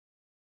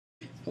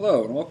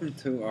Hello and welcome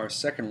to our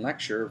second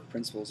lecture of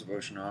Principles of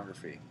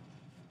Oceanography.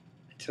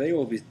 Today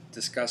we'll be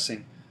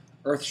discussing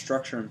Earth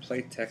structure and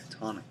plate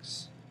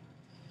tectonics.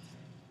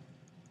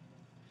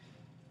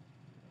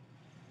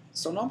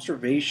 So an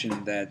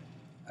observation that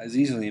is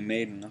easily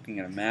made in looking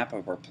at a map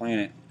of our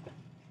planet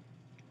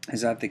is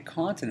that the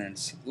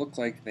continents look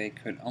like they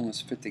could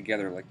almost fit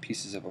together like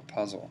pieces of a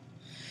puzzle.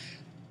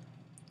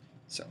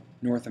 So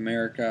North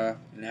America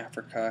and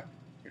Africa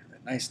are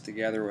nice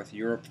together with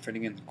Europe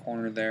fitting in the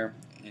corner there,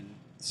 and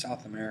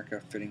South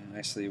America fitting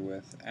nicely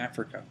with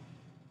Africa.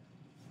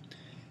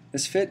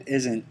 This fit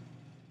isn't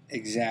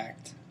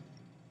exact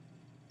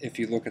if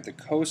you look at the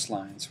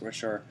coastlines,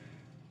 which are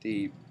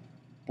the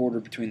border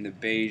between the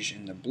beige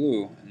and the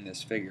blue in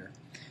this figure.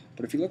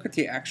 But if you look at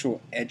the actual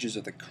edges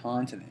of the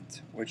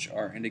continent, which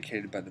are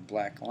indicated by the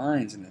black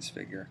lines in this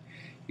figure,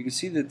 you can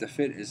see that the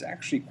fit is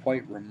actually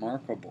quite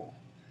remarkable.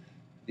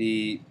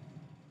 The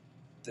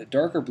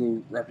darker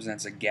blue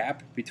represents a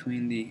gap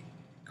between the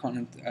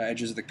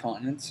edges of the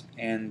continents,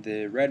 and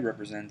the red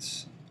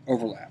represents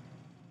overlap.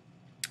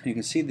 You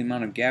can see the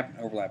amount of gap and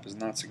overlap is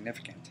not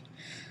significant.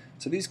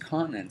 So these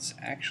continents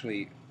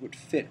actually would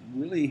fit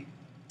really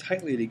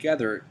tightly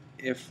together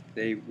if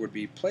they would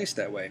be placed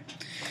that way.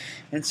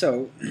 And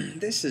so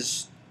this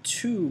is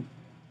too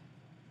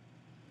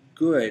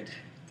good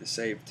to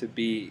say to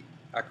be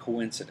a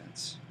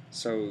coincidence.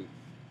 So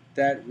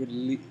that would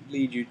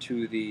lead you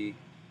to the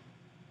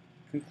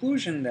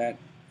conclusion that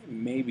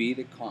maybe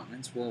the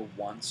continents were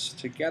once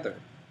together.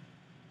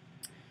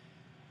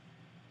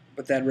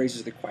 But that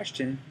raises the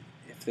question,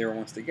 if they were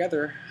once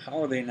together,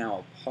 how are they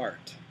now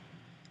apart?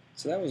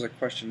 So that was a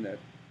question that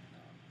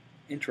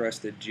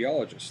interested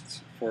geologists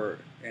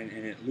and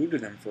it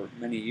eluded them for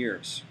many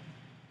years.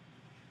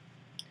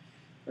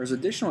 There's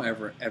additional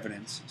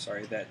evidence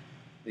that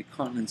the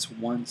continents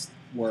once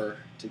were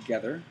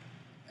together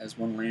as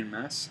one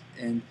landmass,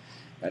 and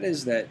that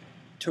is that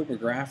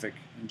topographic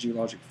and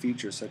geologic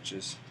features such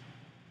as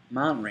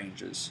mountain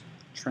ranges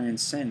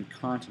transcend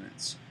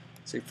continents.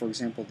 Say, for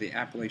example, the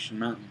Appalachian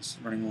Mountains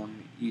running along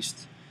the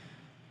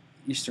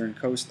eastern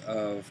coast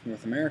of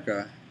North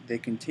America, they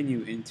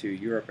continue into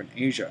Europe and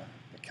Asia.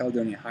 The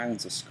Caledonian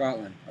Highlands of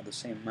Scotland are the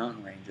same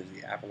mountain range as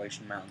the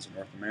Appalachian Mountains of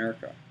North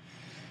America.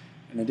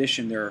 In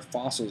addition, there are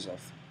fossils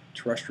of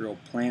terrestrial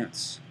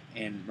plants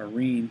and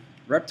marine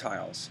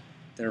reptiles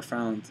that are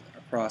found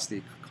across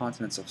the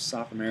continents of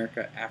South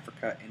America,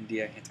 Africa,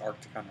 India,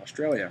 Antarctica, and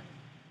Australia.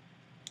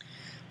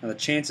 Now, the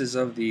chances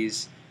of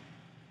these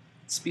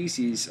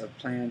species of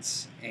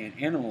plants and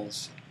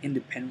animals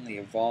independently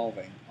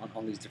evolving on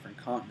all these different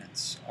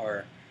continents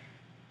are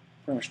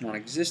pretty much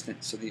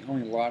non-existent. So the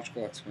only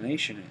logical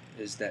explanation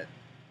is that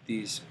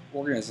these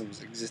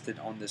organisms existed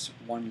on this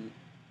one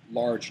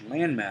large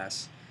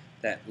landmass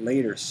that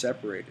later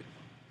separated.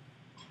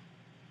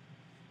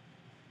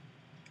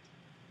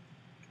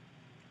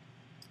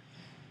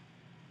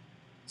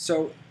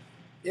 So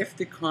if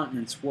the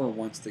continents were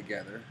once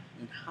together,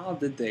 then how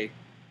did they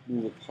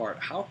move apart?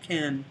 How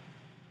can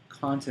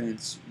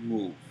continents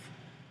move?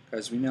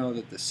 Because we know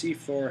that the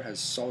seafloor has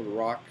solid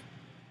rock.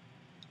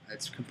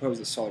 It's composed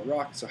of solid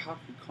rock, so how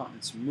can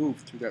continents move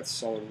through that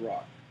solid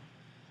rock?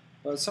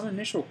 Well, some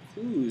initial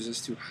clues as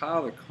to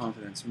how the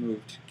continents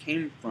moved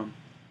came from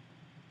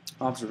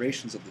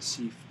observations of the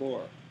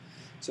seafloor.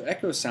 So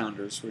echo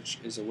sounders, which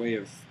is a way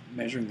of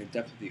measuring the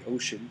depth of the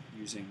ocean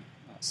using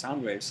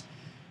sound waves,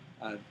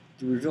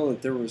 reveal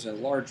that there was a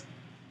large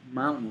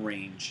mountain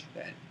range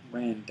that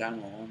ran down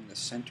along the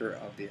center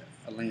of the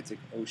Atlantic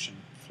Ocean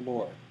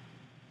floor.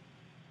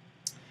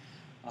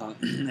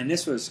 And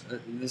this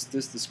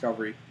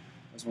discovery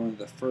was one of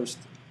the first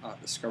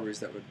discoveries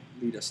that would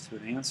lead us to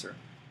an answer.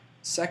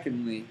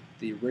 Secondly,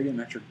 the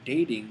radiometric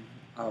dating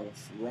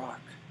of rock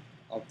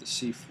of the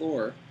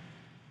seafloor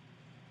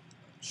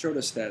showed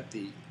us that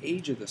the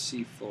age of the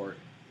seafloor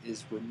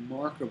is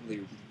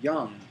remarkably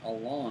young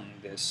along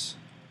this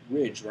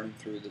ridge running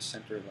through the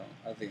center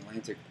of the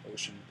Atlantic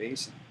Ocean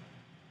basin.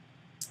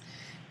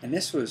 And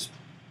this was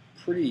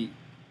pretty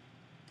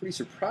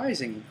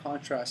surprising in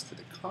contrast to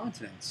the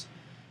continents,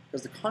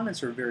 because the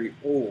continents are very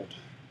old,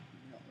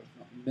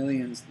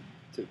 millions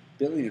to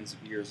billions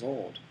of years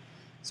old.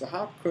 So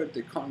how could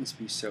the continents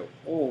be so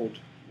old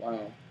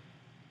while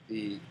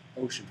the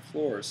ocean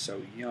floor is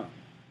so young?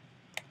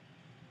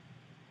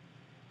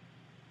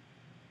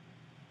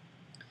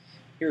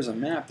 Here's a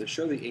map to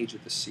show the age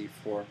of the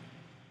seafloor.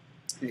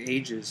 The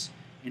age is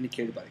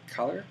indicated by the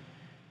color.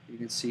 You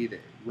can see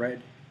that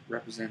red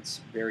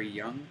represents very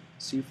young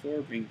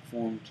seafloor being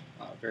formed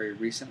very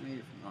recently,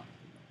 if not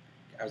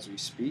as we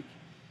speak.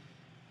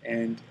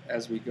 And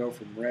as we go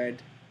from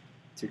red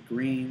to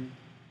green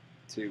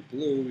to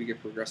blue, we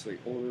get progressively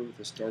older, with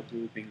this dark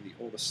blue being the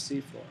oldest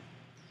seafloor.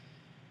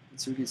 And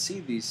so we can see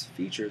these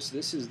features.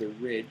 This is the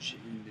ridge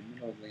in the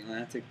middle of the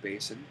Atlantic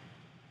basin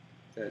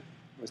that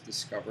was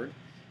discovered.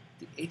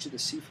 The age of the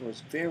seafloor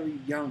is very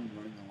young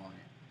running along it.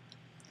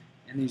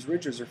 And these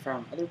ridges are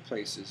found other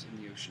places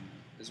in the ocean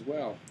as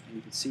well. And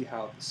you can see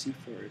how the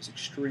seafloor is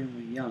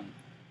extremely young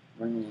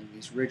running along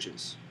these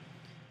ridges.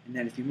 and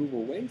that if you move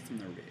away from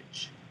the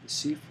ridge, the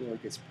seafloor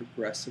gets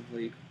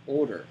progressively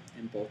older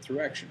in both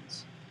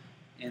directions,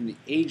 and the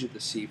age of the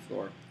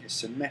seafloor is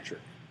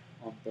symmetric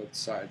on both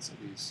sides of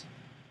these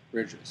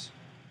ridges.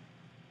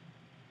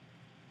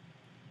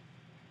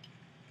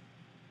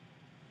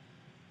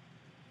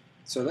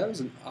 So that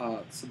was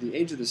so the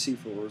age of the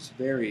seafloor was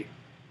very,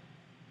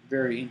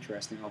 very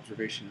interesting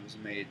observation that was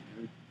made.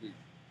 We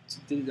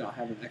did not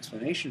have an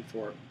explanation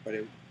for it, but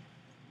it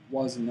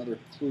was another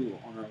clue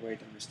on our way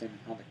to understanding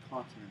how the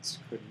continents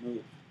could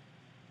move.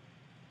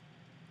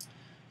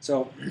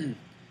 So,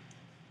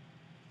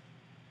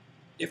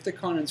 if the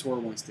continents were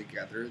once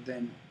together,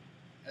 then,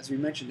 as we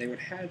mentioned, they would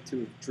have had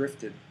to have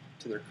drifted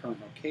to their current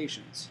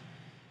locations.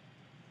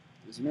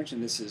 As we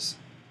mentioned, this is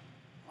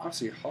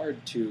obviously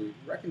hard to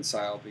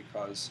reconcile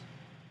because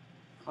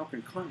how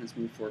can continents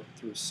move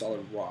through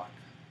solid rock?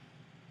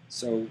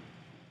 So,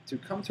 to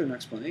come to an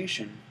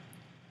explanation,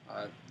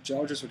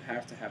 geologists would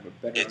have to have a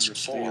better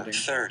understanding.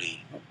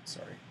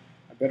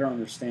 A better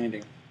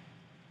understanding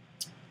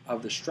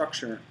of the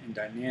structure and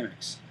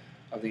dynamics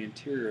of the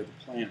interior of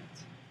the planet.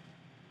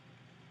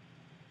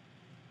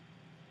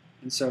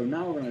 And so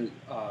now we're going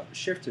to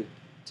shift to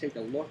take a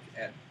look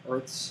at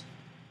Earth's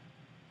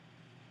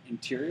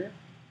interior,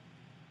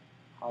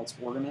 how it's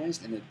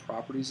organized, and the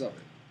properties of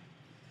it.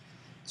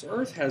 So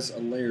Earth has a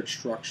layered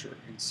structure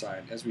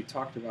inside, as we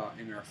talked about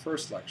in our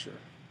first lecture.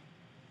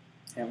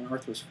 And when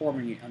Earth was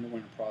forming, it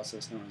underwent a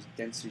process known as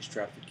density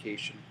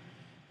stratification,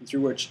 and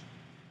through which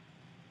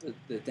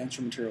the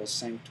denser materials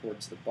sank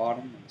towards the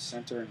bottom and the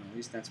center, and the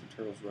least dense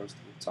materials rose to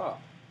the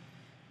top.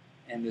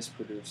 And this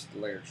produced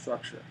the layered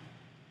structure.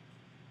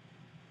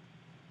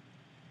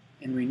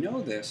 And we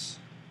know this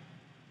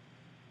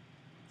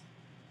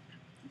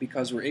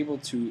because we're able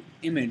to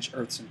image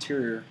Earth's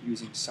interior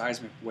using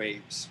seismic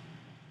waves.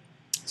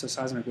 So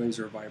seismic waves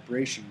are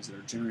vibrations that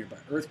are generated by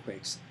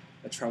earthquakes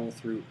that travel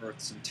through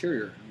Earth's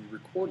interior, and we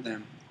record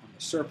them on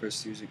the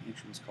surface using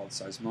instruments called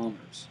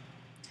seismometers.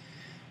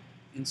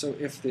 And so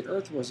if the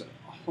Earth was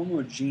a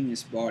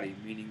homogeneous body,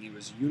 meaning it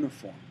was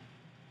uniform,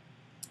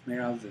 made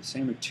out of the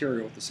same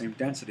material with the same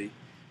density,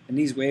 then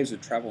these waves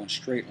would travel in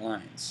straight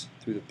lines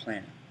through the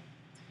planet.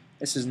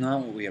 This is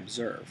not what we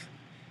observe.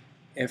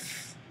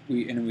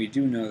 And we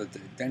do know that the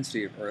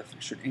density of Earth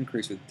should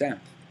increase with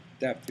depth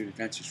due to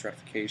density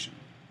stratification.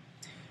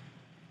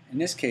 In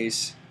this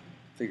case,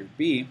 figure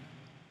B,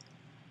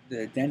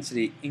 the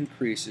density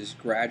increases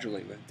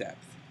gradually with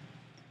depth.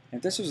 And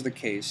if this was the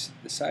case,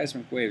 the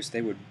seismic waves,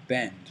 they would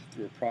bend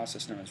through a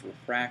process known as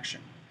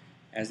refraction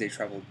as they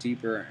travel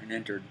deeper and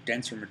enter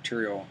denser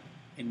material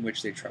in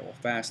which they travel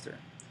faster.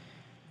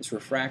 This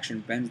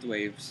refraction bends the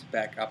waves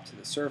back up to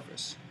the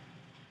surface.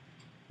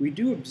 We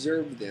do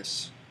observe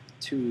this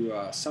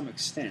to some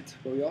extent,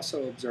 but we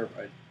also observe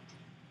an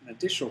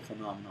additional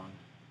phenomenon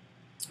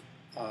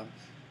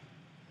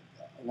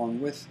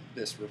along with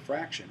this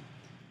refraction,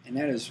 and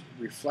that is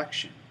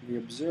reflection. We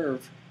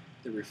observe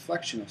the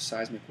reflection of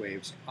seismic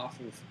waves off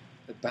of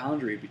the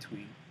boundary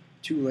between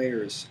two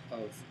layers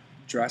of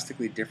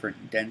drastically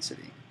different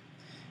density.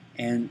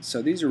 And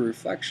so these are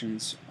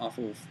reflections off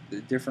of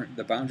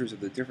the boundaries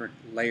of the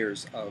different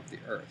layers of the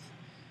Earth.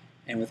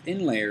 And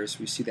within layers,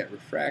 we see that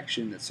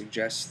refraction that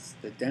suggests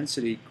the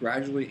density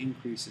gradually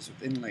increases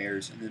within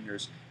layers, and then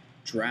there's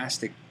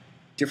drastic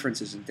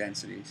differences in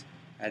densities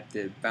at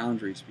the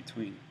boundaries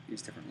between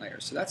these different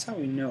layers. So that's how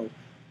we know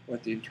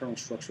what the internal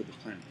structure of the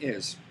planet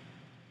is.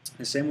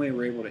 The same way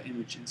we're able to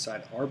image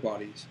inside our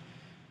bodies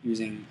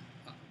using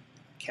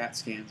CAT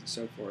scans and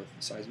so forth,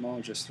 the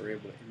seismologists are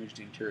able to image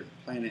the interior of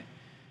the planet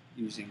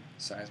using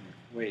seismic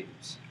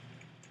waves.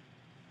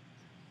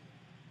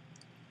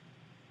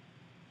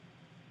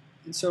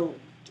 And so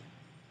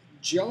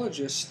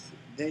geologists,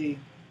 they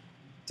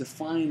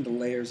define the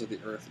layers of the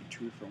Earth in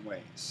two different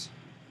ways.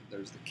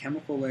 There's the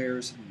chemical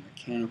layers and the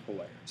mechanical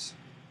layers.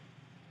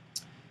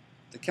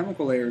 The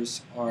chemical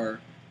layers are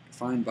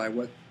defined by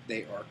what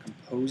they are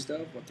composed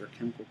of, what their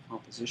chemical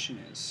composition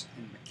is,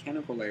 and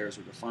mechanical layers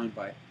are defined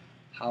by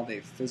how they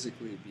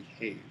physically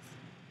behave.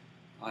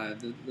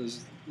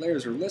 Those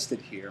layers are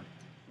listed here.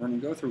 We're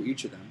going to go through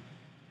each of them.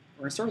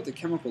 We're going to start with the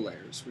chemical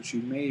layers, which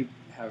you may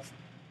have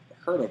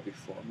heard of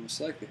before, most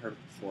likely heard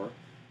of before,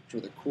 which are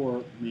the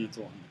core, the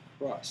mantle, and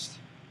the crust.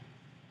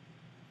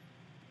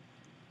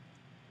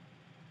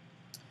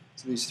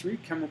 So these three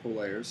chemical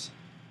layers,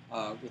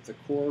 with the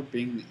core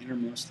being the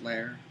innermost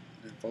layer,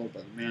 and then followed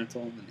by the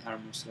mantle, and then the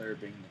outermost layer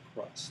being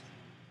the crust.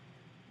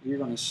 We're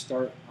going to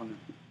start on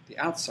the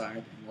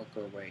outside and work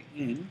our way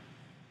in.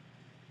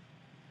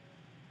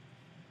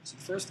 So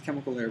the first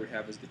chemical layer we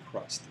have is the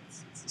crust.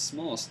 It's the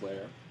smallest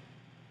layer,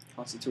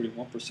 constituting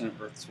 1%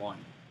 of Earth's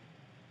volume.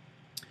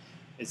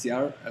 It's the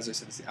outer, as I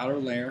said, it's the outer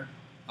layer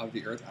of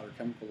the Earth, outer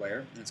chemical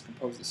layer, and it's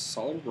composed of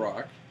solid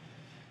rock.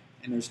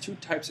 And there's two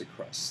types of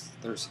crust.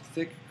 There's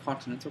thick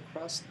continental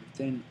crust and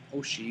thin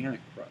oceanic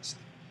crust.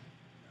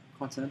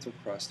 Continental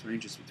crust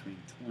ranges between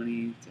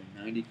 20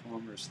 to 90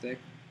 kilometers thick,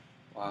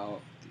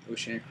 while the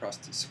oceanic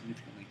crust is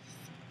significantly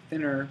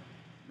thinner,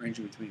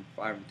 ranging between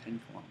 5 and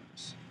 10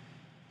 kilometers.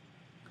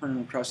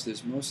 continental crust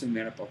is mostly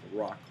made up of a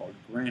rock called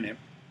granite,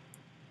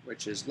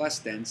 which is less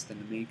dense than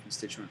the main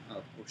constituent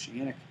of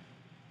oceanic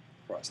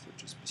crust,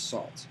 which is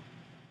basalt.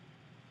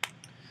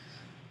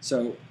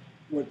 So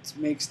what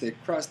makes the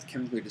crust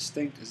chemically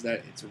distinct is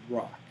that it's a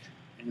rock,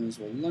 and as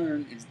we'll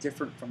learn, it's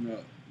different from the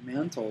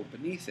mantle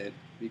beneath it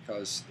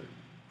because the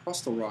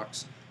crustal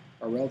rocks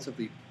are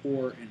relatively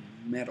poor in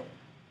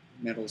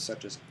metals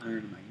such as iron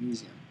and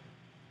magnesium.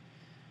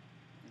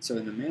 And so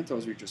in the mantle,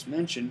 as we just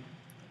mentioned,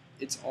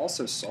 it's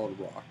also solid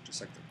rock,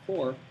 just like the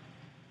core,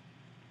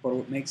 but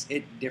what makes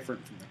it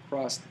different from the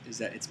crust is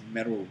that it's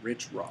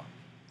metal-rich rock.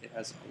 It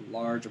has a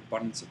large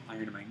abundance of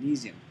iron and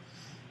magnesium,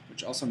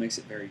 which also makes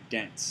it very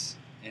dense.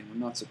 And we're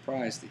not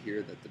surprised to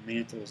hear that the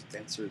mantle is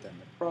denser than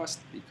the crust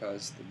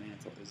because the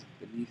mantle is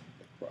beneath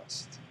the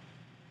crust.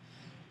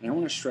 And I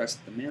want to stress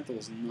that the mantle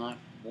is not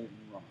molten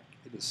rock.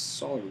 It is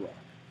solid rock.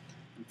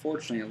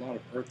 Unfortunately, a lot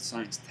of earth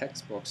science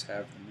textbooks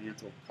have the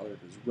mantle colored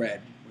as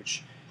red,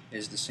 which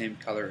is the same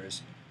color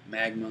as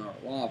magma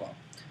or lava,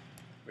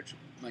 which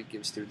might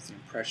give students the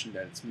impression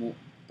that it's molten,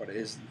 but it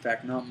is in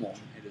fact not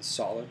molten. It is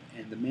solid,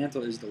 and the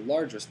mantle is the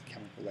largest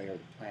chemical layer of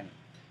the planet,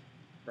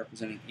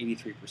 representing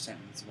 83%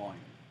 of its volume.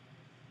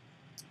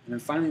 And then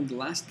finally, the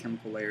last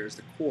chemical layer is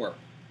the core.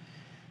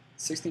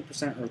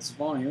 16% Earth's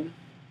volume.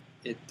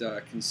 It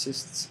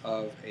consists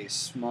of a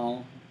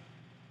small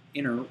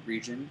inner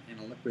region and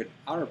a liquid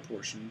outer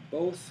portion.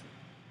 Both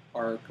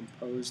are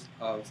composed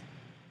of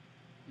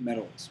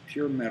metals,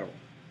 pure metal,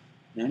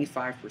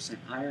 95%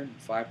 iron and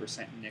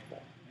 5%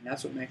 nickel. And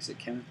that's what makes it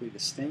chemically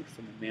distinct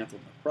from the mantle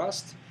and the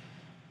crust,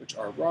 which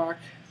are rock.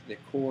 The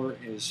core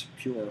is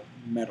pure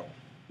metal.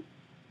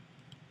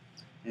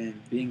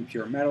 And being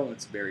pure metal,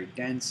 it's very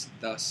dense,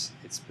 thus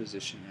its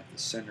position at the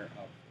center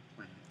of the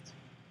planet.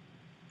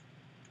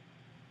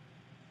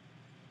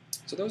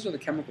 So those are the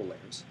chemical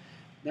layers.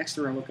 Next,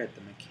 we're going to look at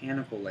the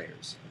mechanical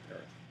layers of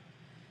Earth.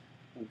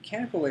 The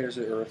mechanical layers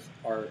of Earth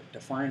are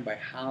defined by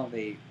how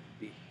they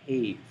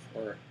behave,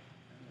 or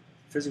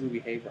physically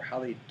behave, or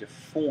how they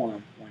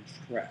deform when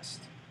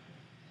stressed.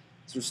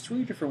 So there's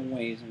three different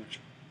ways in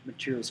which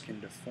materials can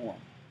deform.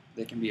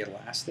 They can be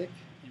elastic,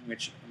 in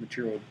which a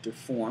material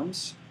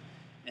deforms,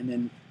 and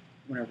then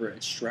whenever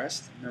it's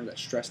stressed, whenever that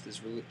stress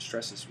is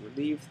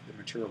relieved, the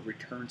material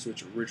returns to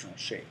its original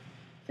shape.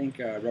 Think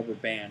a rubber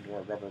band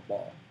or a rubber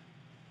ball.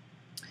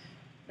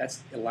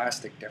 That's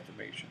elastic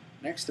deformation.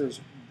 Next,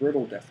 there's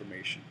brittle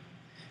deformation.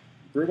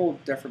 Brittle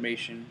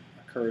deformation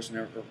occurs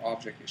whenever an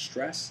object is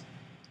stressed,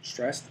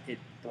 it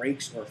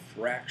breaks or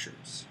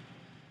fractures.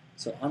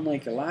 So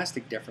unlike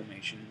elastic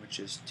deformation, which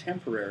is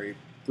temporary,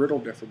 brittle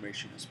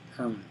deformation is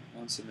permanent.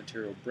 Once the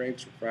material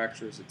breaks or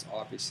fractures, it's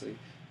obviously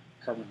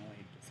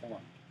permanently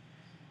deformed.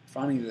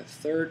 Finally, the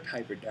third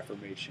type of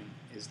deformation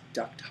is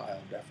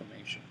ductile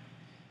deformation.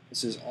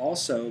 This is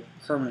also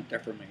permanent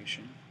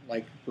deformation,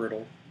 like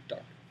brittle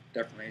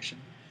deformation,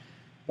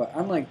 but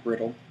unlike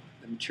brittle,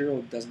 the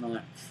material does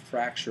not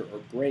fracture or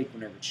break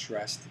whenever it's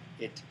stressed.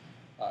 It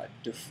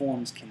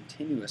deforms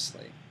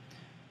continuously.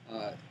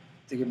 To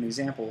give an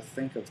example,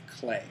 think of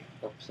clay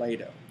or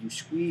Play-Doh. You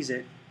squeeze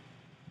it.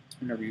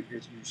 Whenever you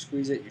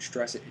squeeze it, you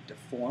stress it, it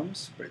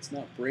deforms, but it's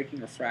not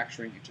breaking or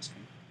fracturing. It just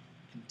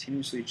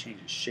continuously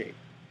changes shape.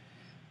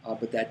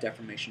 But that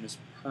deformation is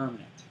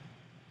permanent.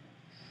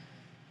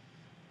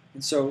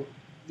 And so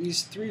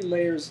these five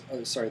layers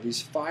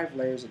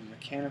of the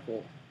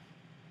mechanical,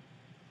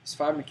 these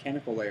five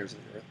mechanical layers of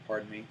the Earth,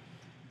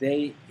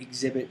 they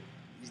exhibit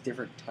these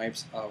different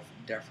types of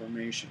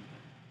deformation.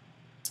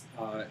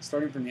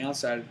 Starting from the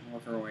outside and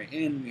working our way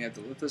in, we have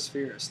the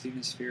lithosphere,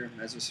 asthenosphere,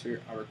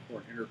 mesosphere, outer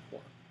core, and inner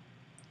core.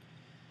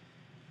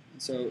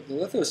 And so the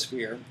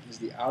lithosphere is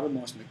the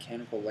outermost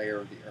mechanical layer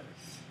of the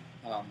Earth.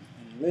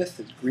 And lith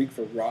is Greek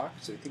for rock,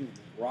 so you think of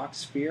the rock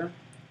sphere,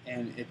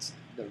 and it's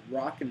the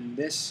rock in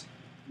this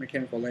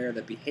mechanical layer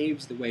that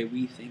behaves the way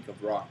we think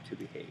of rock to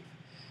behave.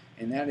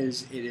 And that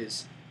is,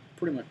 it's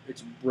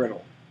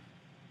brittle.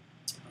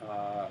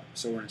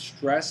 So when it's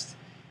stressed,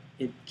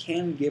 it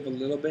can give a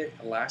little bit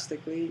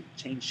elastically,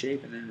 change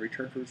shape, and then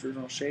return to its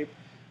original shape.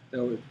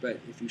 But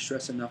if you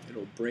stress enough,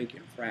 it'll break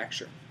and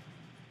fracture.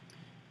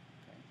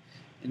 Okay.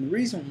 And the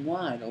reason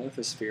why the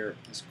lithosphere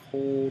is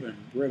cold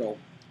and brittle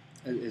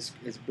is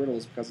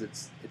because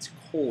it's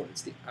cold.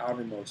 It's the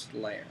outermost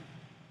layer.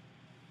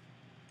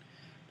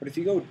 But if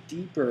you go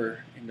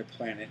deeper in the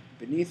planet,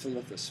 beneath the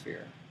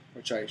lithosphere,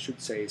 which I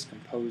should say is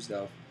composed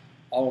of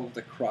all of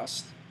the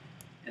crust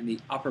and the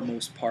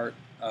uppermost part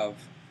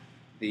of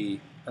the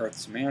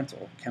Earth's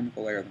mantle,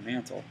 chemical layer of the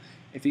mantle,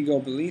 if you go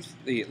beneath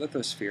the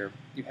lithosphere,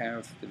 you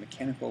have the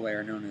mechanical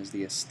layer known as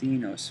the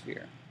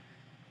asthenosphere.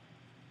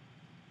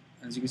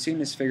 As you can see in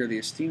this figure, the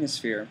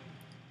asthenosphere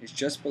is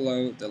just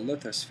below the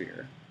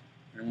lithosphere.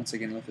 And once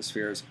again,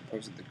 lithosphere is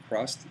composed of the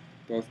crust,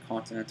 both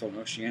continental and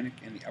oceanic,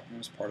 and the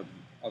uppermost part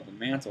of the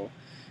mantle.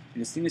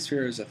 And the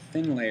asthenosphere is a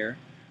thin layer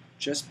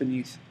just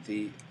beneath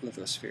the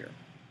lithosphere.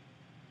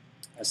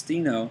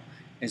 Astheno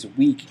is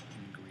weak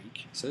in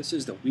Greek, so this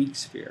is the weak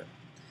sphere.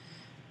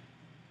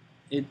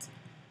 It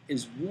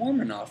is warm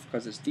enough,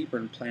 because it's deeper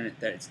in the planet,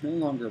 that it's no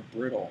longer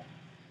brittle.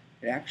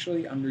 it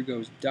actually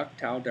undergoes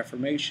ductile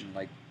deformation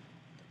like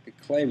the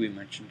clay we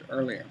mentioned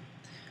earlier.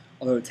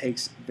 Although it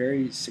takes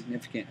very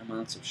significant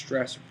amounts of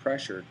stress or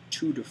pressure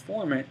to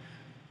deform it,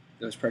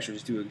 those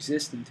pressures do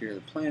exist in the interior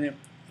of the planet,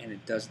 and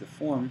it does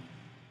deform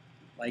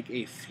like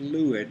a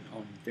fluid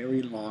on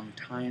very long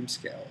time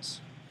scales.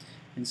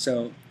 And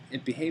so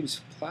it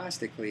behaves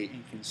plastically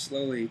and can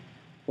slowly,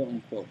 quote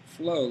unquote,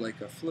 flow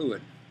like a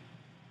fluid.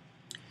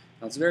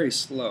 Now it's very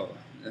slow.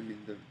 I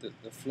mean,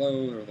 the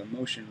flow or the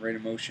motion, rate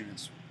of motion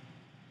is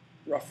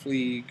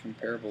roughly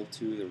comparable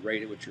to the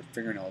rate at which your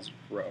fingernails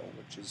grow,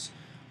 which is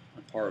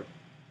on par with,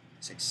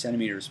 say,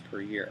 centimeters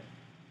per year.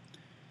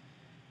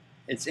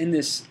 It's in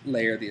this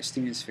layer, the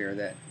asthenosphere,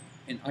 that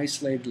in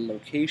isolated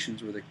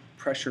locations where the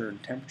pressure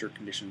and temperature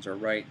conditions are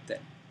right,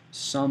 that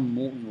some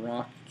molten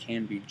rock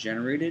can be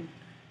generated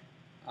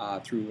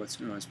through what's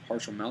known as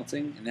partial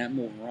melting, and that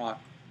molten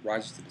rock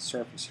rises to the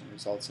surface and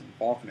results in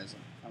volcanism.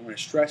 I want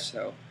to stress,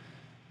 though,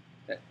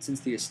 that since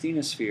the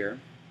asthenosphere,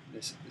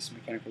 this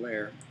mechanical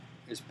layer,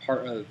 is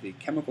part of the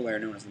chemical layer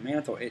known as the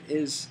mantle, it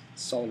is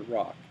solid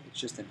rock. It's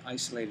just in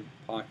isolated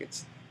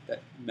pockets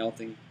that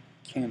melting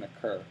can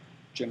occur,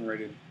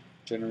 generating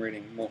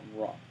molten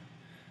rock.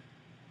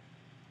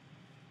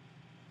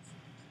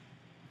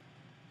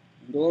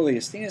 And below the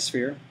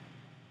asthenosphere,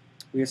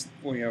 we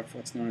have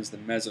what's known as the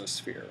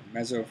mesosphere.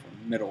 Meso for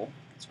middle,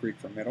 it's Greek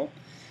for middle,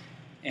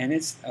 and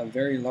it's a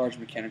very large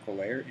mechanical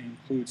layer. It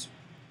includes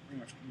pretty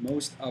much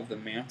most of the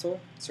mantle,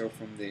 so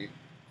from the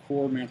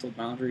core mantle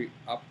boundary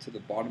up to the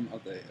bottom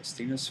of the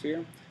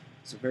asthenosphere.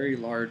 It's a very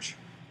large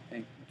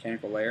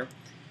mechanical layer,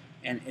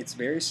 and it's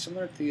very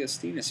similar to the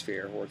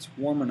asthenosphere, where it's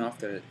warm enough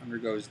that it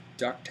undergoes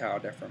ductile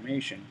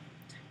deformation,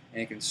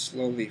 and it can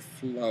slowly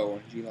flow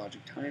on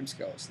geologic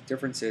timescales. The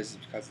difference is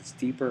because it's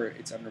deeper,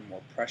 it's under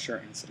more pressure,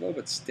 and it's a little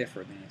bit stiffer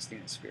than the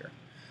asthenosphere.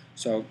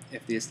 So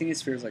if the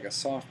asthenosphere is like a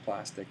soft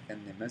plastic,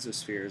 then the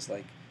mesosphere is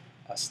like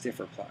a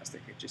stiffer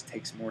plastic. It just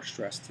takes more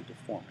stress to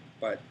deform it.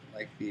 But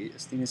like the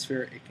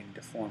asthenosphere, it can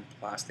deform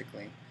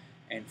plastically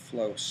and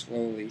flow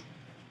slowly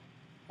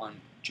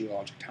on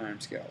geologic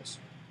timescales.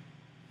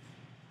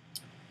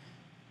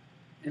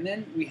 And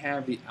then we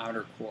have the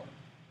outer core.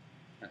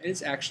 Now, it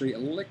is actually a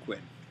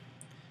liquid.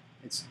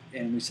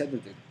 And we said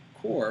that the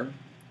core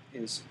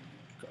is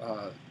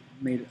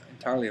made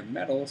entirely of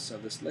metal, so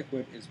this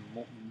liquid is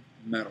molten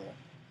metal.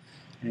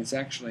 And it's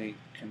actually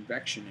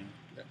convection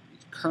and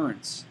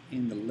currents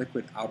in the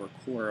liquid outer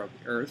core of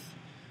the Earth,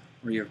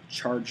 where you have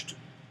charged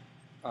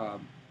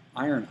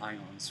iron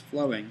ions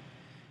flowing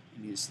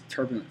in these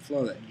turbulent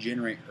flow that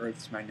generate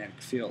Earth's magnetic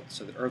field.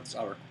 So the Earth's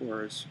outer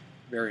core is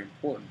very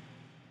important.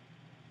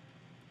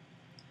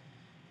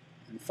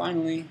 And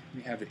finally,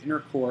 we have the inner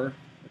core,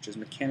 which is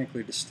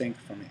mechanically distinct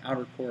from the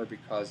outer core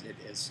because it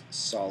is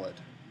solid,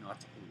 not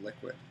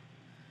liquid.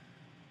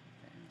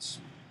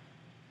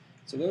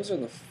 So those are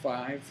the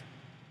 5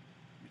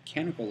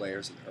 mechanical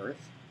layers of the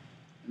Earth.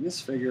 In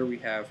this figure, we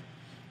have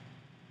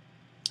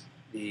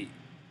the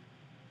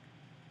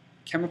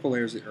chemical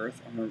layers of the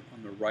Earth on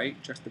the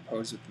right,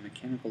 juxtaposed with the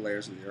mechanical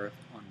layers of the Earth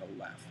on the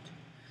left.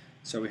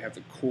 So we have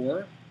the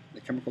core,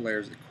 the chemical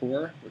layers of the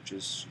core, which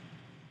is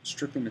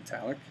strictly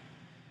metallic,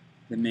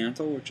 the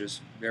mantle, which is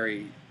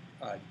very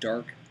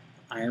dark,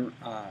 iron,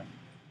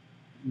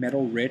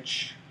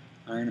 metal-rich,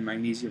 iron and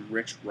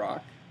magnesium-rich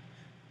rock,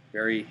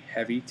 very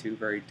heavy too,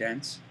 very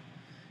dense.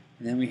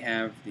 And then we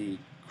have the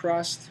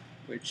crust,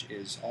 which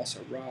is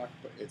also rock,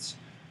 but it's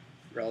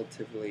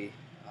relatively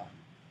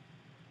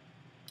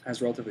has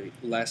relatively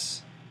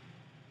less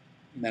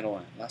metal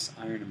in it, less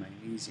iron and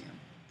magnesium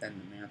than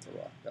the mantle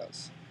rock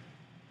does.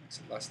 Makes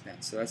it less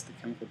dense. So that's the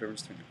chemical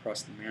difference between the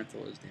crust and the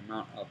mantle, is the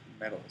amount of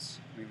metals,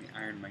 mainly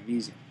iron and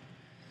magnesium.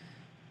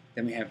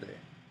 Then we have the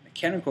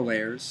mechanical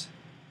layers.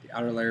 The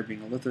outer layer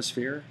being a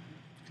lithosphere,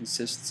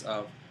 consists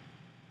of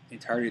the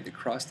entirety of the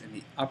crust and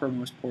the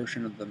uppermost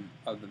portion of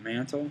the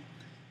mantle.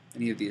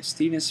 Then you have the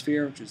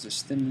asthenosphere, which is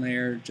this thin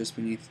layer just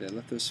beneath the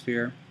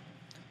lithosphere,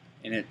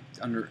 and it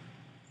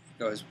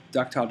undergoes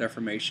ductile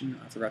deformation.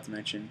 I forgot to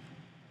mention,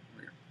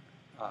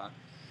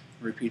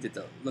 repeat that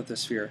the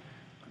lithosphere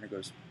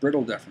undergoes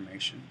brittle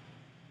deformation.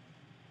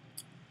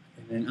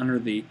 And then under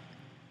the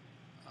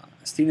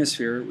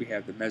asthenosphere, we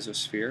have the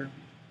mesosphere,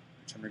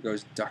 which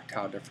undergoes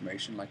ductile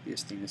deformation like the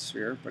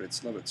asthenosphere, but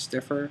it's a little bit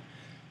stiffer.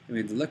 Then we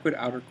have the liquid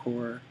outer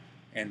core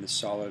and the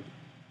solid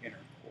inner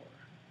core.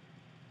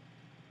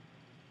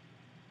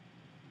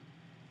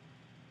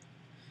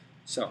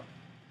 So,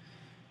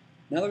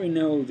 now that we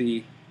know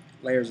the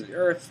layers of the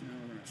Earth, now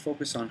we're going to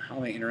focus on how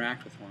they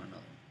interact with one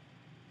another.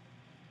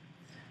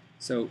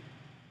 So,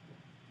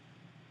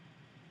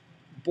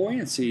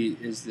 buoyancy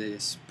is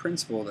this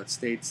principle that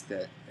states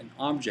that an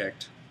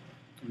object,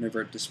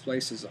 whenever it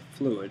displaces a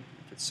fluid,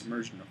 if it's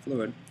submerged in a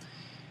fluid,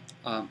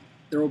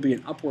 there will be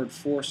an upward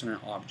force on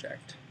that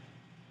object.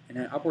 And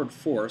that upward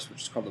force,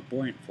 which is called the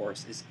buoyant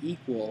force, is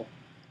equal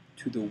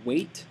to the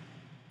weight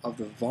of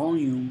the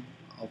volume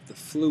of the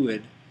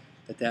fluid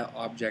that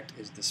object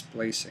is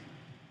displacing.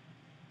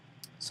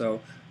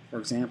 So, for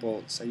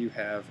example, say you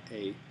have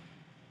a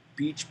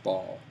beach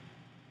ball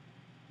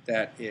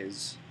that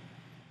is,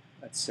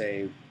 let's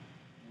say,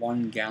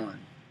 1 gallon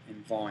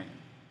in volume,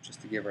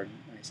 just to give a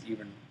nice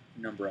even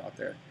number out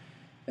there,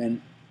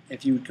 then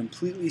if you would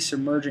completely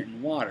submerge it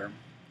in water,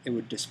 it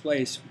would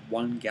displace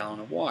 1 gallon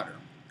of water.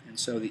 And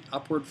so the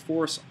upward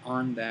force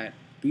on that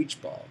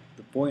beach ball,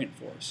 the buoyant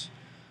force,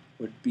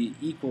 would be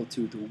equal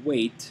to the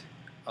weight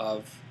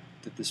of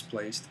the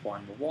displaced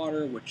volume of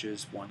water, which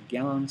is 1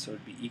 gallon, so it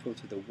would be equal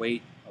to the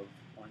weight of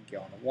 1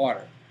 gallon of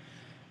water.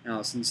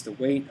 Now, since the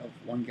weight of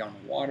 1 gallon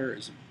of water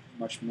is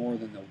much more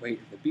than the weight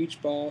of the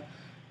beach ball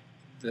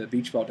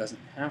doesn't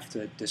have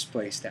to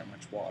displace that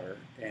much water,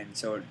 and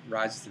so it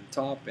rises to the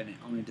top and it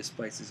only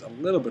displaces a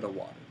little bit of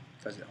water,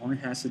 because it only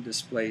has to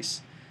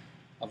displace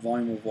a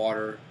volume of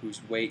water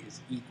whose weight is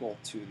equal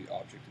to the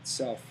object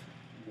itself.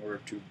 In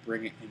order to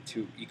bring it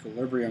into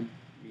equilibrium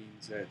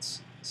means that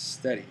it's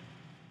steady.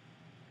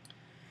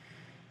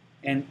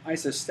 And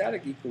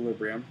isostatic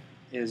equilibrium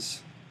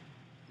is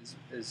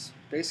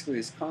basically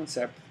this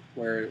concept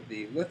where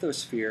the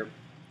lithosphere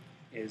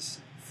is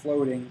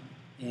floating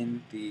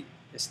in the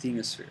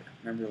asthenosphere.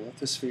 Remember, the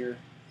lithosphere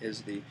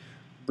is the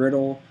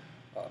brittle,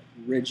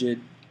 rigid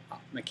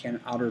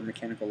outer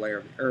mechanical layer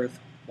of the Earth,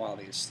 while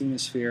the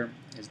asthenosphere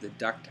is the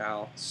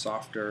ductile,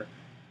 softer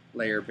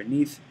layer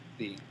beneath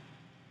the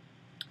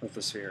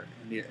lithosphere.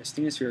 And the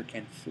asthenosphere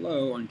can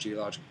flow on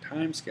geologic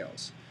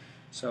timescales.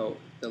 So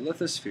the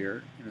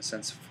lithosphere, in a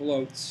sense,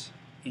 floats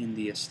in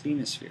the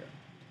asthenosphere.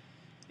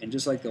 And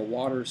just like the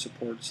water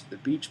supports the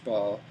beach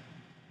ball,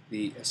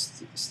 the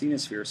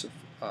asthenosphere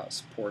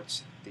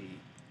supports the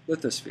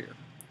lithosphere.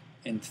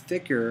 And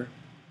thicker,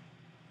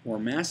 more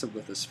massive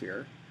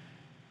lithosphere,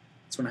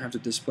 it's going to have to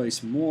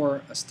displace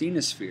more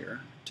asthenosphere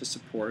to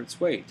support its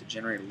weight, to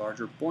generate a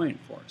larger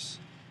buoyant force.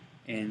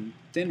 And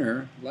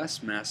thinner,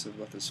 less massive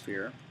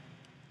lithosphere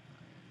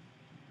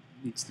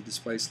needs to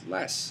displace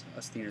less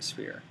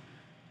asthenosphere.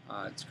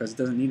 It's because it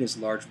doesn't need as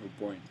large of a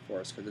buoyant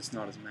force because it's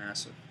not as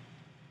massive.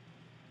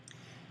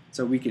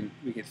 So we can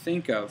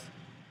think of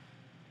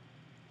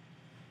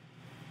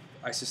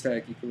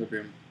isostatic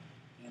equilibrium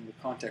in the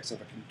context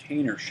of a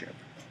container ship.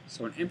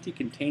 So an empty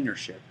container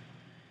ship,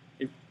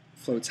 it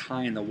floats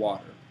high in the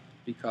water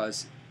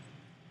because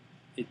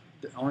it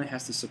only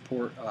has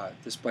to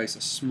displace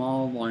a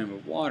small volume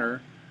of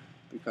water,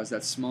 because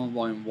that small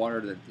volume of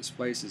water that it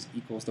displaces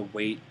equals the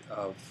weight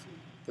of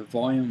the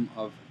volume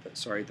of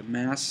the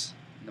mass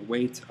and the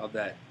weight of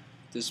that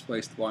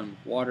displaced volume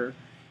of water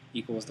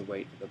equals the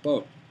weight of the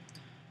boat.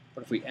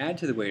 But if we add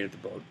to the weight of the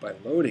boat by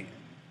loading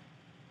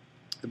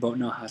it, the boat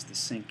now has to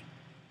sink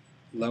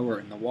lower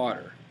in the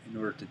water in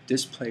order to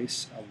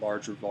displace a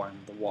larger volume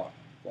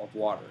of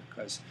water.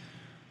 Because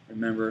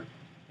remember,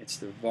 it's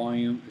the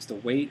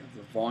weight of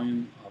the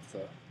volume of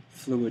the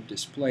fluid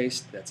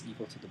displaced that's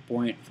equal to the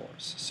buoyant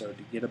force. So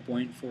to get a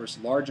buoyant force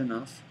large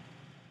enough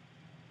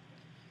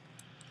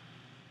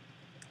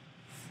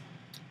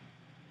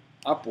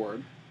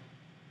upward,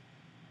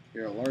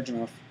 get a large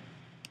enough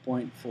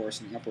buoyant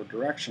force in the upward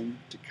direction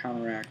to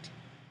counteract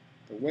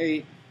the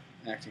weight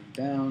acting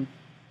down,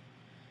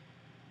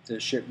 the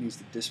ship needs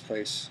to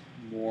displace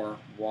more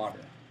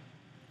water.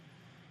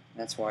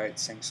 That's why it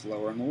sinks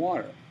lower in the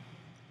water.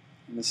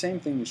 And the same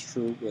thing is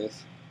true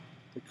with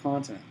the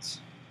continents.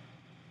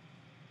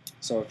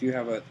 So if you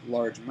have a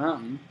large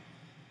mountain,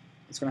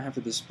 it's going to have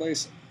to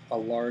displace a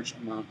large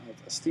amount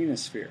of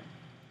asthenosphere,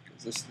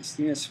 because this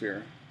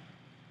asthenosphere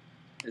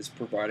is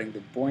providing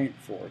the buoyant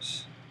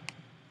force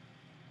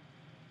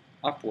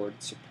upward,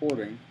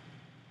 supporting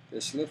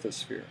this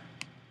lithosphere.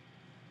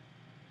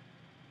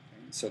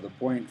 And so the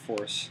buoyant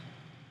force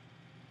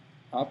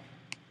up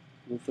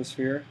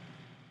lithosphere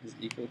is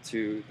equal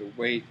to the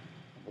weight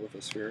of the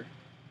lithosphere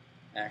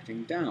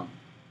acting down.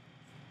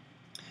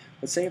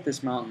 Let's say if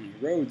this mountain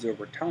erodes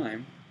over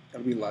time,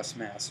 it'll be less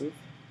massive,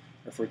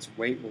 therefore its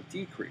weight will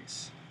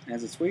decrease. And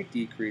as its weight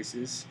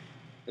decreases,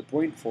 the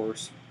buoyant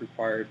force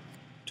required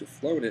to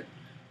float it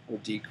will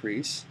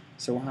decrease,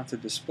 so we'll have to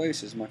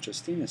displace as much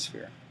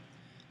asthenosphere.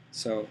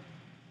 So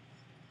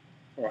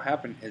what will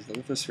happen is the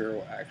lithosphere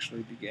will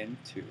actually begin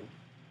to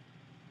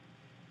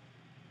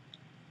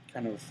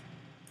kind of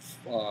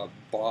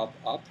bob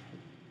up,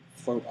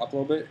 float up a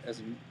little bit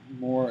as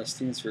more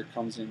asthenosphere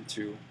comes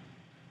into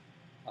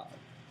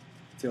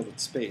filled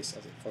space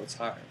as it floats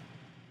higher.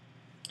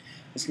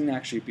 This can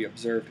actually be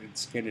observed in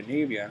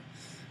Scandinavia,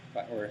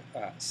 where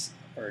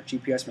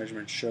GPS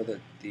measurements show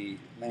that the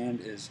land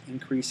is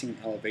increasing in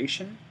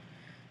elevation.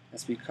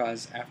 That's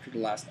because after the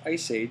last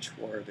ice age,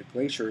 where the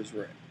glaciers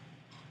were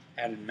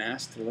added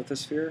mass to the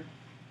lithosphere,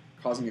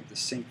 causing it to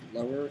sink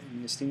lower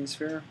in the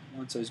asthenosphere.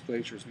 Once those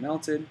glaciers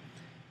melted,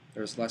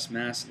 there's less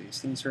mass in the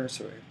asthenosphere,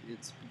 so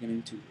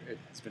it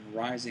has been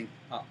rising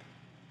up,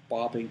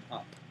 bobbing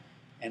up,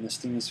 and the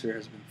asthenosphere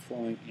has been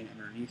flowing in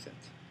underneath it.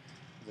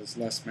 It's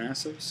less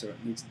massive, so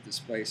it needs to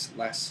displace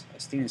less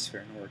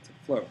asthenosphere in order to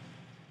float.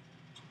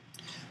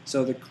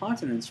 So the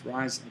continents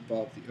rise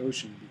above the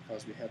ocean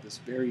because we have this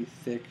very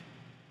thick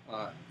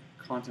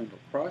continental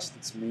crust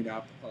that's made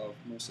up of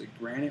mostly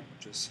granite,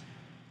 which is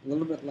a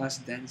little bit less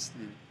dense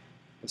than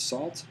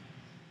basalt.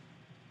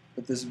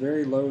 But this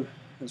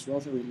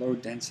relatively low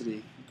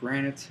density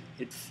granite,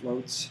 it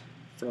floats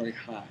fairly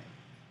high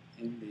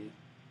in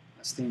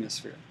the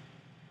asthenosphere.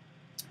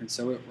 And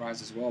so it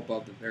rises well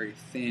above the very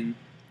thin,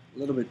 a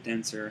little bit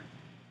denser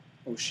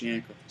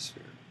oceanic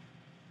lithosphere.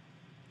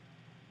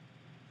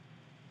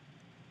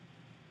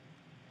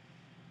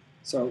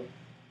 So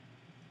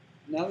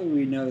now that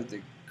we know that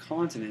the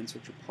continents,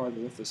 which are part of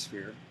the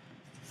lithosphere,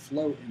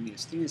 float in the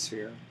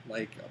asthenosphere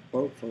like a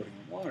boat floating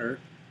in water,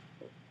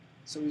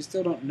 so we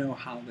still don't know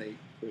how they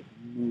could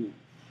move,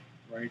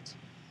 right?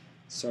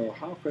 So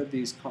how could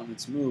these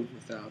continents move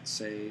without,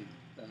 say,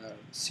 the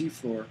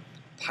seafloor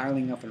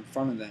piling up in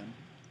front of them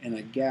and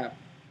a gap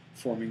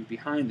forming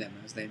behind them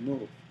as they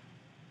move?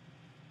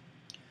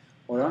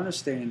 Well, to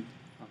understand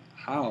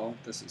how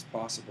this is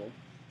possible,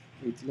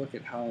 we look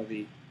at how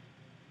the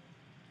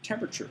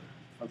temperature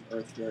of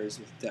Earth varies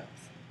with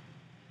depth.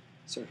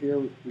 So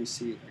here we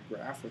see a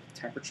graph with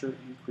temperature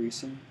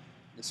increasing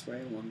this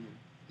way along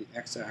the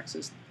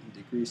x-axis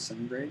in degrees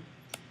centigrade,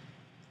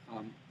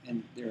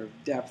 and their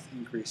depth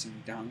increasing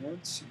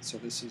downwards. And so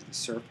this is the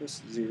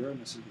surface, 0,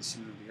 and this is the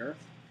center of the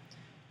Earth.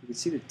 You can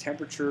see the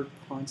temperature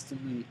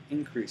constantly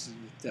increases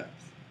with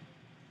depth.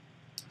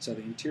 So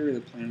the interior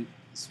of the planet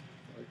is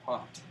very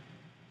hot.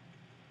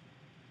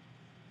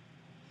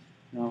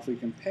 Now if we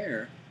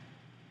compare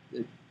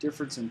the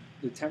difference in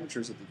the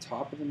temperatures at the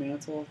top of the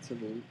mantle to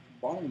the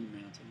bottom of the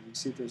mantle, we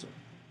see there's a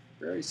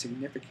very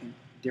significant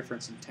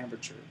difference in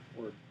temperature,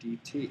 or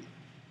dT.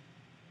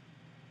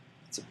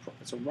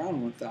 It's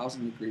around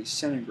 1,000 degrees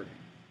centigrade.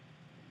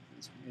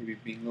 It's maybe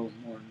being a little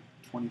more than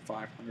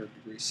 2,500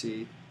 degrees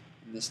C,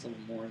 and this a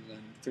little more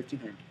than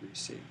 1,500 degrees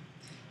C.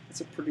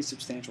 It's a pretty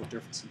substantial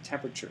difference in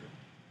temperature.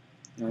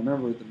 Now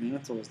remember, the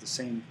mantle is the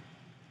same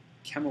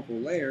chemical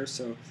layer,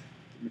 so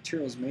the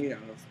material is made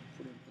out of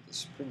pretty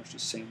much the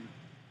same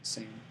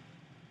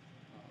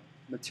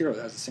material.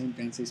 It has the same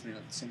density, it's made out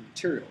of the same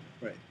material,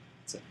 but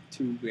it's at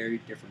two very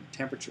different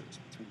temperatures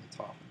between the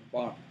top and the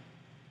bottom.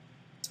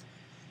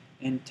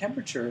 And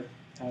temperature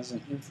has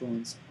an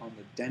influence on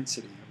the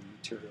density of the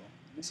material.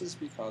 And this is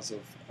because of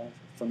a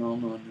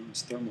phenomenon known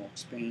as thermal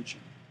expansion.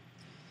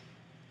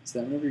 It's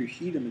that whenever you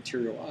heat a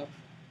material up,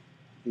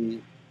 the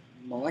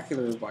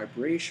molecular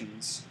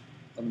vibrations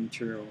of the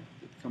material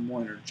become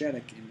more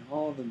energetic, and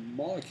all the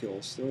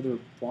molecules, though they're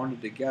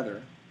bonded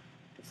together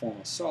to form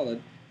a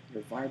solid,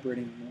 they're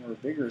vibrating more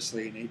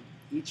vigorously, and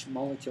each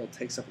molecule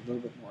takes up a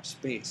little bit more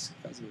space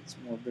because of its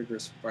more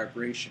vigorous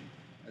vibration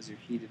as you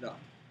heat it up.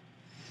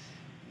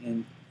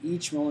 And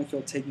each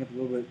molecule taking up a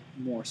little bit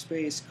more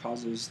space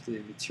causes the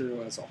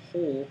material as a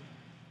whole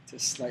to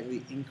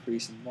slightly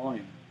increase in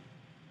volume.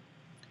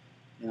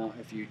 Now,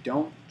 if you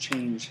don't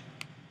change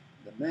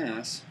the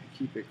mass, you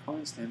keep it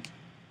constant,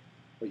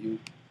 but you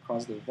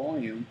cause the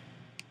volume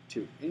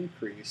to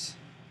increase,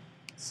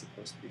 it's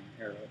supposed to be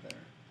an arrow there.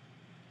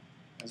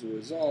 As a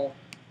result,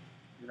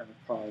 you're going to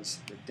cause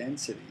the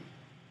density,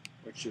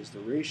 which is the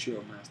ratio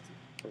of mass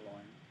per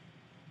volume,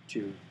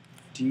 to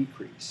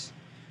decrease.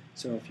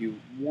 So if you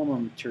warm a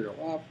material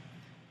up,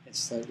 it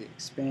slightly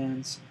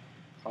expands,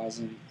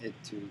 causing it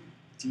to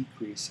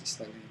decrease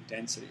slightly in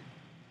density.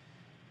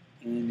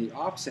 And the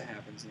opposite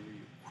happens when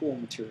you cool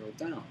material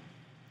down.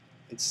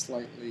 It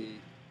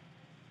slightly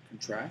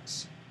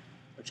contracts,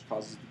 which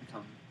causes it to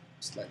become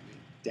slightly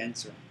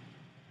denser.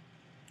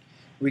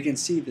 We can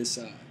see this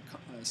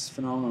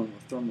phenomenon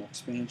of thermal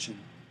expansion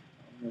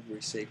whenever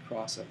we say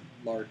cross a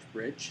large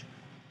bridge.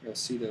 You'll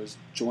see those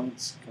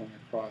joints going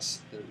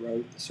across the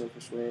road,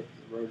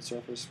 the road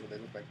surface, where they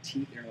look like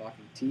teeth,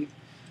 interlocking teeth.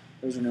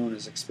 Those are known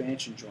as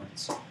expansion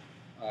joints.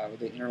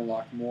 They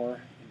interlock more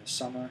in the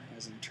summer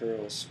as the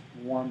materials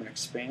warm and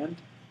expand,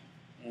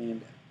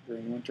 and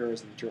during winter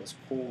as the materials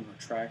cool and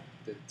retract,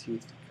 the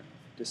teeth kind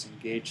of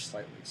disengage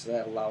slightly. So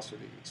that allows for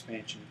the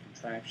expansion and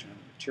contraction of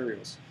the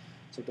materials,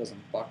 so it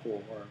doesn't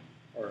buckle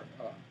or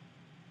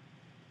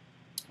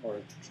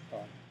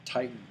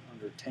tighten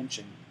under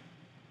tension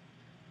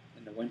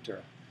in the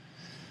winter.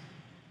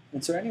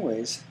 And so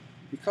anyways,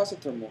 because of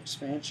thermal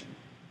expansion,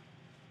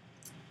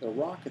 the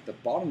rock at the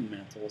bottom of the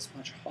mantle is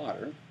much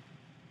hotter,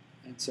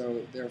 and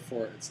so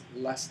therefore it's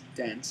less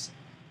dense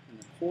than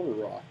the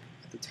colder rock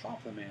at the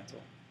top of the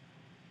mantle.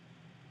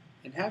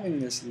 And having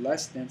this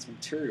less dense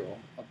material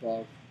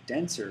above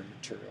denser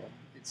material,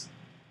 it's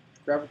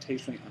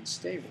gravitationally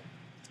unstable.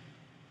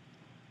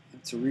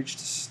 And to reach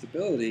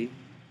stability,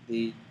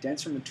 the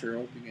denser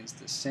material begins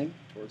to sink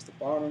towards the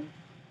bottom,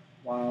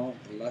 while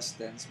the less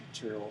dense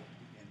material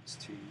begins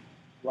to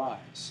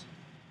rise.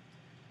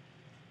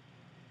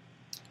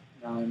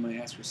 Now you might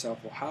ask yourself,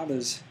 well, how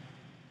does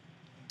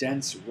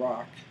dense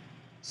rock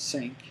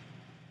sink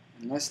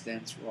and less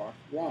dense rock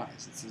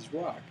rise? This is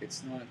rock.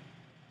 It's not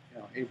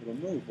able to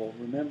move. Well,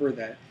 remember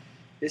that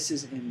this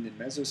is in the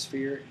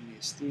mesosphere and the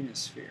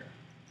asthenosphere,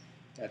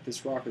 that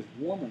this rock is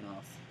warm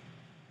enough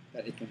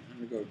that it can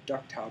undergo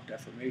ductile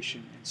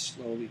deformation and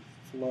slowly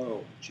flow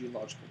on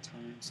geological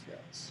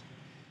timescales.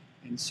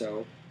 And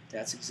so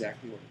that's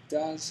exactly what it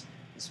does.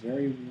 It's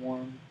very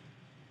warm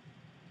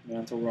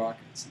mantle rock.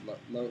 It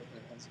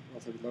has has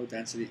relatively low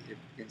density, it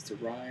begins to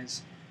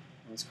rise,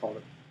 and what's called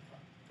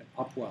an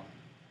upwelling.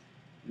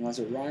 And as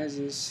it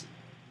rises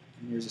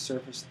and nears the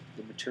surface,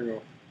 the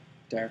material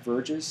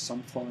diverges,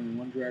 some flowing in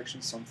one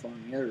direction, some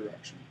flowing in the other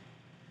direction.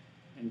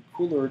 And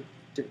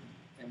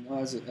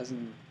as the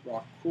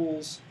rock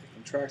cools, it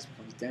contracts,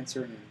 becomes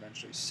denser, and then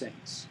eventually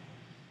sinks.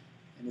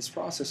 And this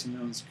process is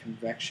known as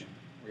convection,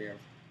 where you have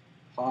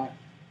hot,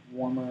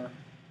 warmer,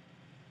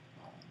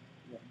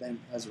 then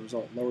as a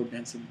result, lower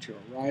density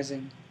material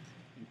rising,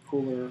 and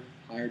cooler,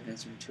 higher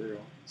density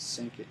material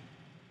sinking.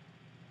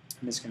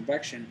 And this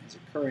convection is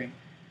occurring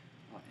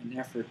in an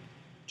effort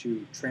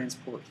to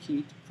transport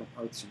heat from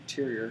Earth's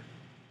interior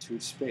to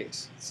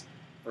space. It's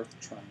Earth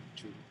trying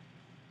to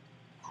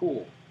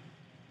cool.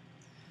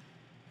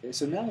 Okay,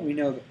 so now that we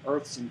know that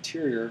Earth's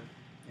interior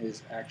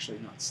is actually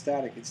not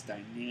static, it's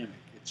dynamic,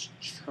 it's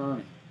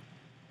churning.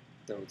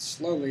 Though it's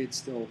slowly, it's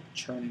still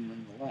churning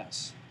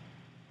nonetheless.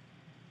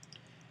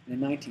 And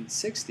in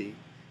 1960,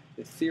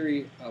 the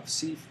theory of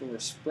seafloor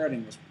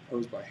spreading was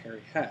proposed by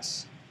Harry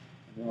Hess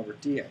and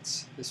Robert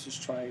Dietz. This was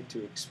trying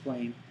to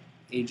explain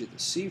age of the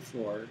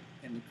seafloor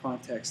in the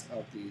context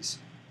of these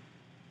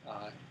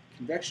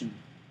convection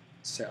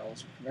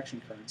cells, or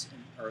convection currents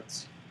in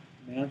Earth's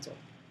mantle.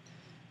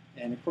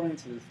 And according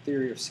to the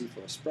theory of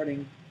seafloor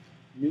spreading,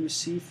 new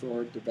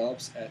seafloor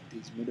develops at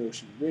these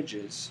mid-ocean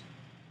ridges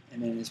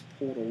and then is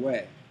pulled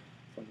away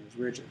from those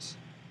ridges.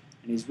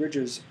 And these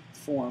ridges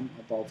form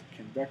above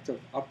convective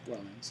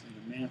upwellings in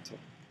the mantle.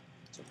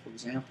 So for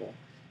example,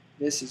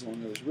 this is one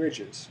of those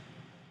ridges.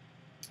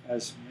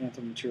 As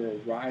mantle material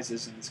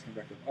rises in this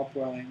convective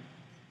upwelling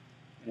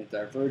and it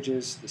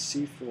diverges, the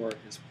seafloor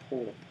is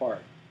pulled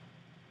apart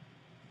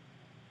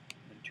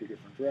in two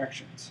different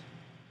directions.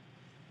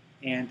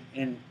 And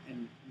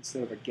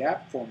instead of a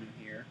gap forming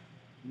here,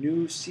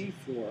 new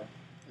seafloor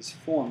is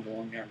formed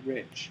along that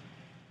ridge.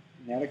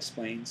 And that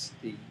explains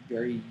the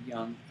very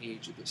young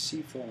age of the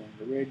seafloor along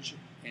the ridge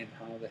and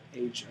how the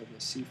age of the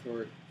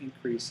seafloor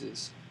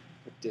increases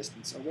with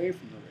distance away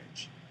from the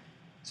ridge.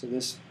 So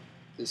this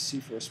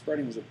seafloor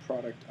spreading is a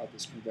product of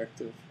this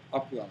convective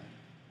upwelling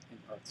in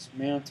Earth's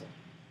mantle.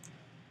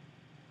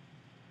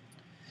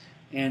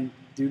 And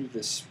due to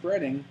this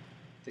spreading,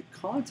 the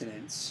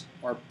continents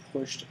are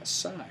pushed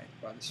aside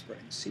by the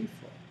spreading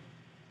seafloor.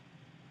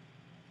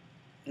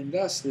 And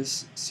thus,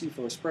 this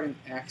seafloor spreading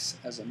acts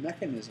as a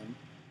mechanism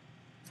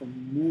for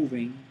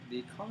moving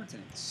the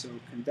continents. So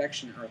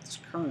convection in Earth's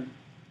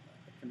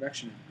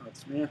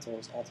mantle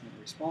is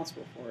ultimately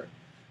responsible for it.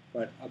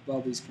 But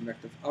above these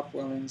convective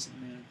upwellings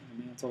in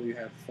the mantle, you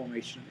have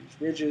formation of these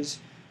ridges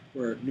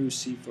where new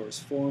seafloor is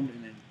formed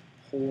and then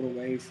pulled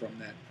away from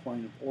that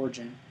point of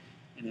origin,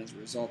 and as a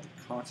result,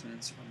 the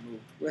continents are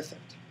moved with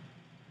it.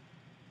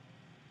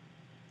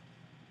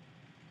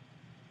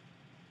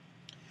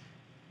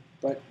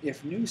 But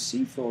if new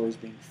seafloor is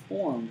being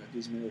formed at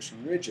these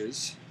mid-ocean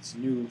ridges, its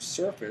new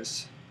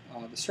surface,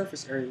 the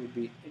surface area would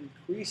be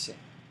increasing.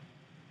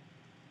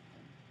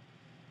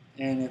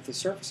 And if the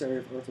surface area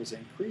of Earth was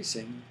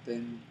increasing,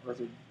 then Earth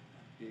would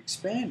be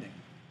expanding.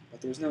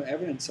 But there's no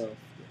evidence of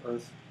the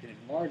Earth getting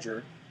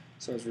larger,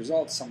 so as a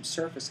result, some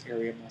surface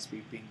area must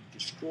be being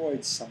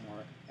destroyed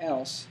somewhere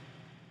else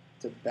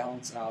to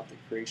balance out the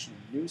creation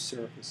of new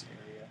surface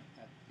area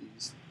at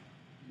these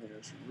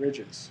mid-ocean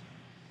ridges.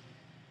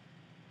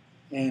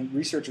 And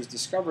researchers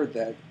discovered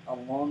that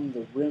along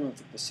the rim of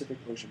the Pacific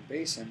Ocean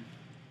basin,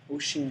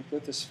 oceanic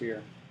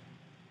lithosphere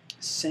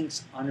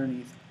sinks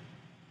underneath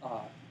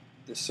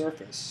the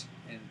surface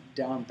and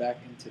down back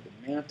into the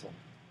mantle.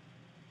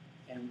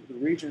 And the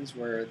regions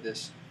where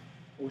this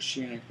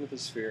oceanic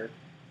lithosphere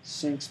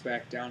sinks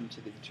back down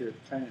into the interior of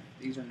the planet,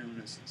 these are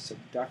known as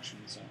subduction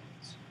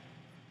zones.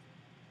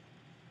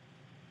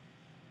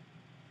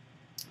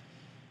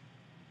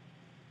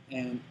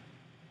 And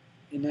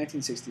in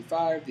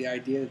 1965, the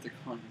idea that the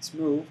continents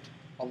moved,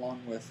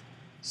 along with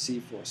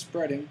seafloor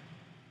spreading,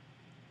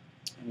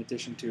 in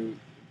addition to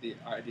the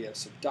idea of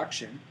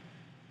subduction,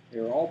 they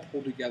were all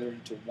pulled together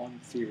into one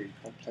theory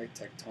called plate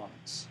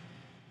tectonics.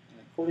 And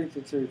according to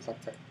the theory of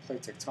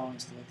plate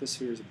tectonics, the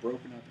lithosphere is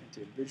broken up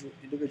into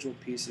individual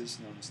pieces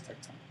known as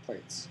tectonic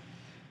plates.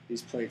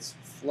 These plates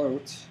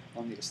float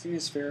on the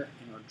asthenosphere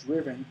and are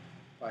driven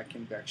by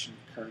convection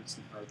currents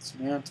in Earth's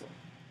mantle.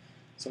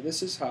 So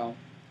this is how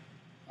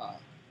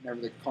whenever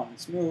the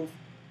continents move,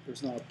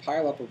 there's not a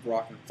pileup of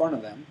rock in front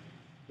of them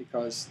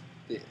because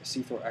the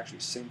seafloor actually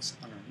sinks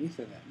underneath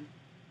of them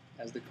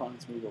as the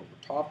continents move over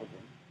top of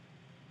them.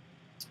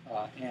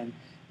 And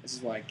this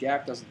is why a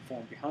gap doesn't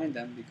form behind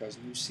them, because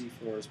new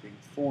seafloor is being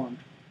formed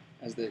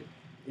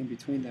in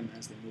between them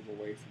as they move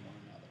away from one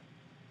another.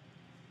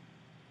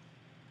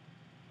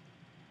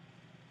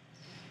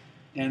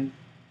 And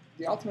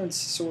the ultimate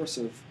source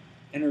of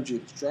energy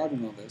that's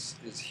driving all this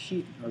is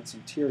heat in Earth's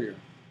interior.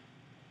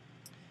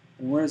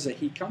 And where does that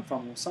heat come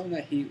from? Well, some of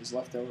that heat was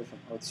left over from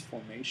Earth's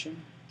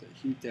formation, the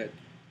heat that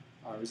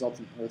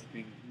resulted in Earth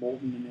being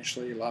molten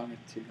initially, allowing it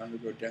to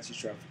undergo density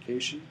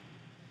stratification.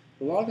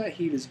 A lot of that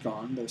heat is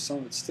gone, though some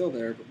of it's still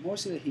there, but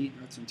most of the heat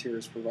in Earth's interior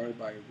is provided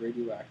by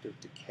radioactive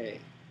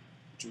decay,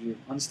 which would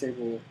be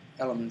unstable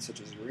elements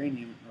such as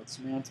uranium in Earth's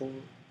mantle.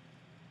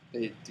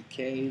 They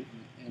decay,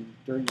 and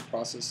during the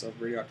process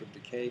of radioactive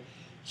decay,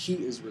 heat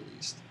is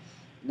released.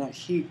 And that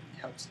heat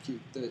helps keep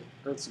the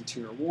Earth's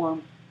interior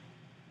warm,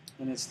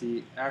 and it's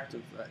the act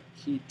of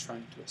heat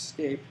trying to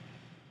escape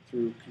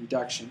through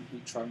conduction,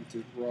 heat traveling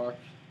through rock,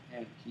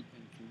 and heat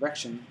and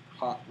convection,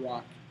 hot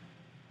rock,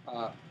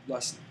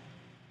 less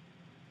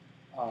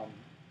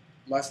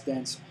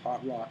dense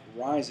hot rock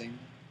rising,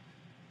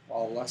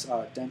 while less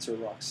denser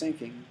rock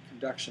sinking.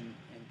 Conduction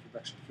and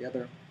convection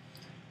together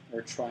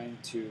are trying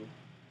to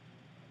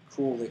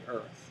cool the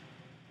Earth.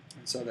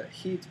 And so that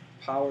heat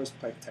powers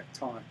plate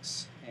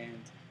tectonics,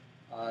 and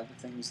the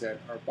things that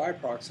are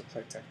byproducts of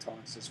plate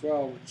tectonics as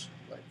well, which,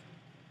 like,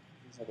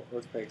 for example,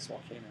 earthquakes,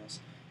 volcanoes,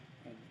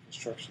 and the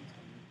construction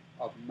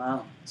of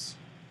mountains.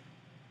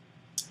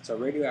 So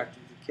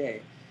radioactive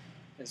decay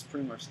is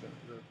pretty much the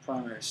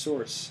primary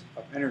source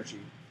of energy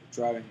for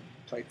driving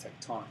plate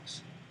tectonics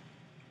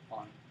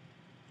on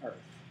Earth.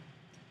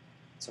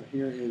 So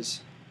here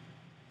is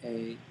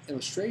an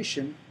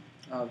illustration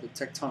of the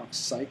tectonic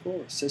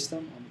cycle or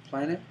system on the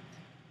planet,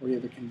 where you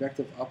have a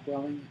convective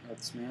upwelling in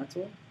Earth's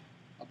mantle.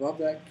 Above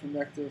that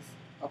convective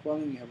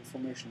upwelling, you have a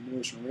formation of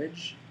mid-ocean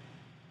ridge,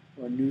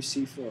 where a new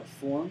seafloor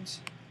forms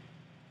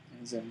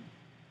and is then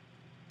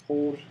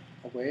pulled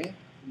away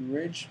from the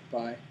ridge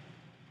by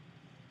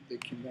the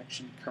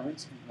convection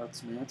currents in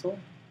Earth's mantle.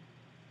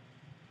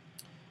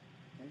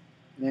 Okay.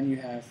 And then you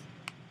have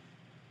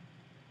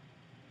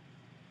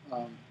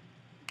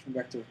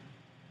convective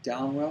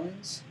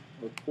downwellings,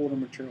 where colder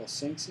material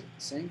sinks.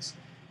 And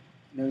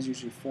those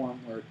usually form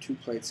where two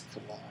plates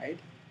collide,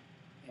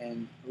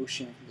 and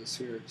oceanic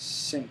lithosphere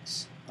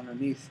sinks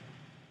underneath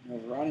an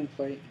overriding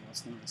plate, and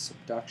what's known as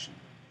subduction.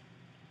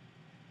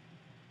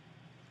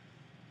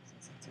 So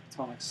it's a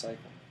tectonic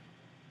cycle.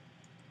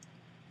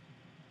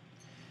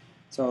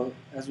 So,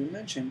 as we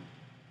mentioned,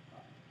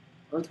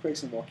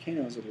 earthquakes and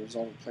volcanoes are the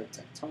result of plate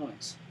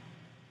tectonics.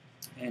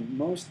 And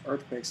most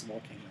earthquakes and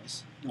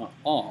volcanoes, not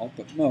all,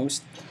 but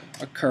most,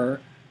 occur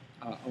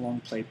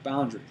along plate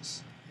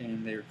boundaries.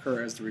 And they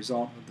occur as the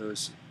result of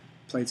those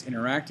plates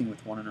interacting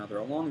with one another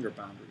along their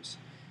boundaries.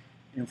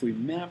 And if we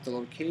map the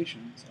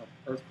locations of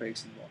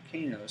earthquakes and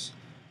volcanoes,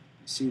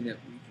 we see that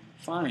we can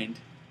find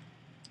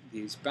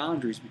these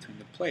boundaries between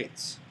the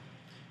plates.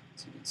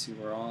 So you can see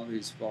where all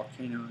these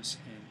volcanoes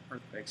and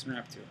earthquakes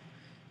map to.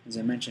 As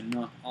I mentioned,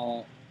 not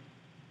all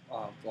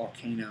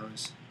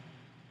volcanoes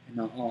and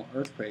not all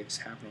earthquakes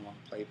happen along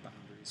plate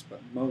boundaries,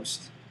 but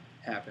most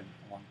happen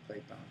along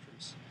plate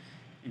boundaries.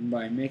 And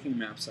by making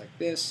maps like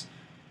this,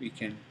 we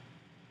can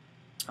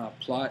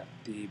plot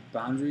the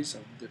boundaries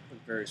of the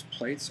various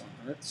plates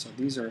on Earth. So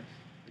these are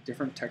the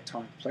different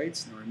tectonic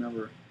plates. Now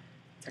remember,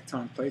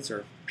 tectonic plates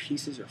are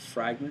pieces or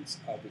fragments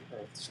of the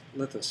Earth's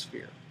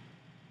lithosphere.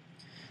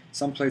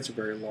 Some plates are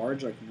very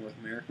large, like the North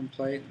American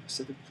plate and the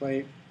Pacific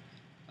plate.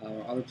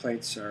 Other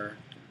plates are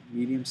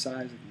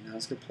medium-sized, like the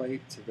Nazca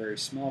plate, to very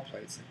small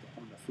plates, like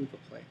the Honda-Fuka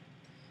plate.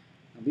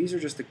 Now these are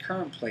just the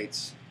current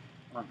plates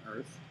on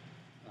Earth.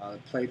 The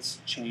plates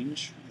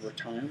change over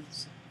time.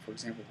 For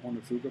example, the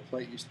Honda-Fuka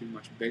plate used to be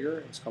much bigger.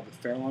 It was called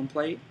the Farallon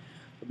plate,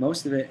 but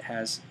most of it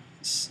has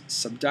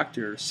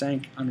subducted or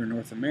sank under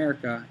North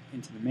America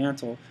into the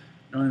mantle,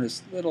 and only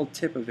this little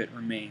tip of it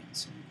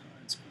remains.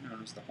 It's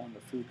known as the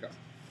Honda-Fuka.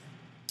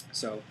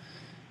 So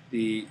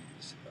the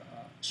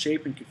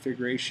shape and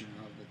configuration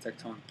of the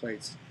tectonic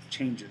plates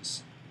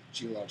changes with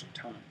geologic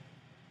time.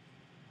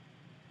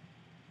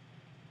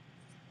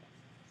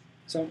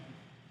 So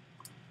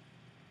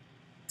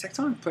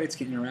tectonic plates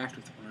can interact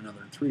with one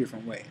another in three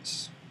different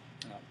ways,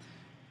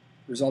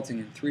 resulting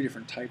in three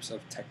different types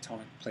of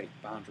tectonic plate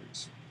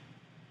boundaries.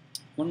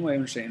 One way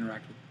in which they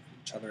interact with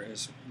each other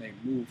is when they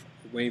move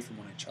away from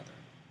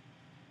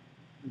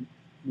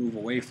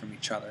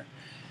each other.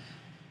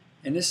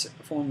 And this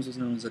form is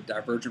known as a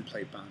divergent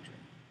plate boundary.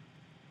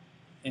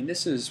 And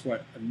this is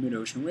what a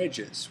mid-ocean ridge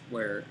is,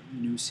 where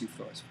new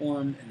seafloor is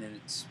formed, and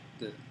then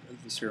the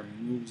lithosphere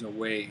moves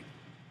away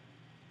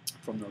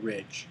from the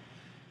ridge.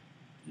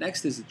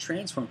 Next is the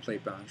transform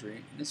plate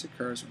boundary, and this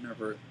occurs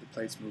whenever the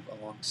plates move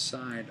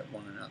alongside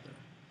one another.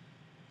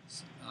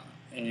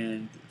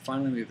 And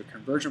finally, we have the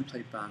convergent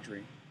plate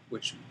boundary,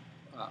 which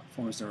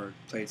forms whenever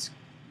plates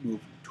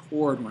move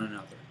toward one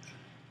another.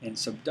 And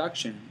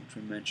subduction, which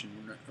we mentioned,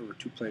 whenever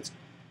two plates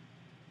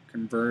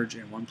converge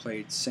and one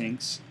plate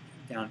sinks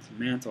down to the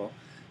mantle,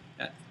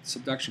 that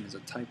subduction is a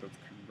type of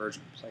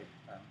convergent plate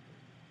boundary.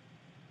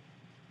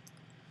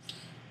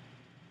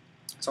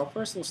 So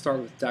first we'll start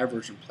with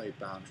divergent plate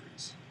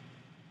boundaries.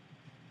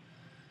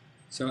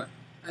 So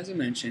as I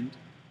mentioned,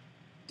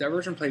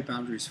 divergent plate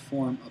boundaries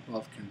form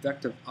above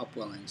convective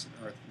upwellings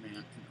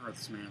in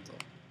Earth's mantle.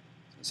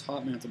 So this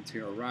hot mantle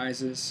material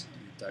rises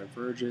and it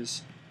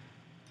diverges,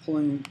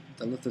 pulling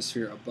the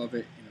lithosphere above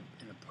it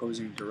in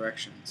opposing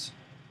directions.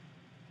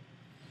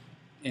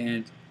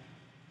 And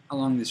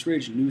along this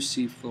ridge, new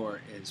seafloor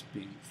is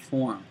being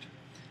formed.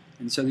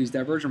 And so these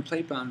divergent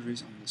plate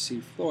boundaries on the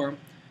seafloor,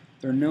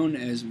 they're known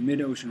as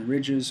mid-ocean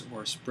ridges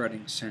or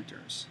spreading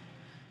centers.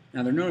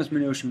 Now they're known as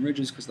mid-ocean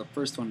ridges because the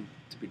first one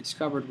to be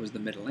discovered was the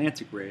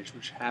Mid-Atlantic Ridge,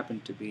 which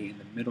happened to be in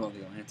the middle of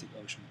the Atlantic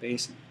Ocean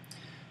basin.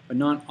 But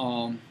not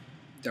all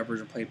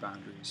divergent plate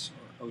boundaries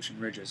or ocean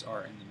ridges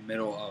are in the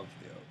middle of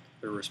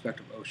their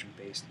respective ocean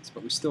basins.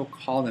 But we still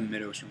call them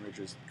mid-ocean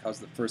ridges because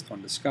the first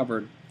one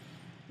discovered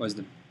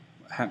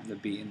happened to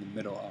be in the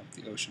middle of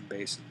the ocean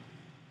basin.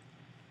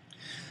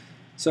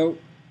 So,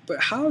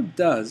 but how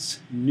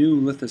does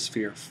new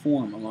lithosphere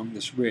form along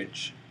this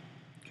ridge,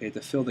 okay, to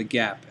fill the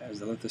gap as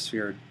the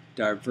lithosphere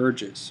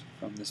diverges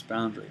from this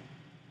boundary?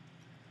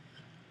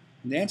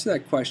 And to answer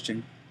that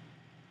question,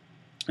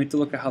 we have to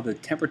look at how the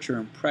temperature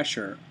and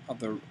pressure of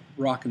the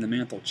rock in the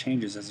mantle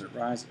changes as it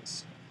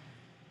rises.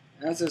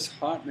 As this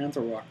hot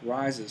mantle rock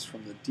rises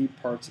from the deep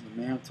parts of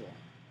the mantle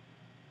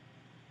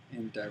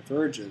and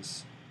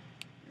diverges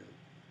near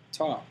the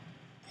top,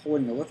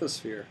 pulling the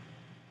lithosphere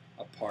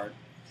apart,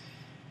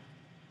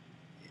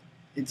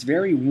 it's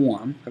very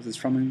warm because it's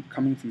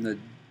coming from the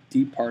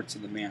deep parts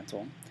of the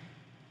mantle,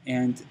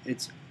 and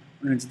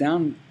when it's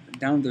down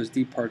those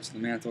deep parts of the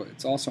mantle,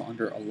 it's also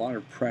under a lot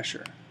of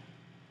pressure.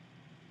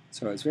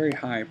 So it's very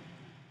high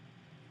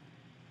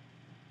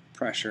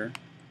pressure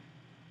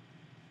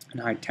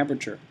and high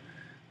temperature.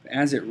 But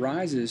as it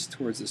rises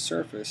towards the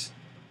surface,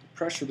 the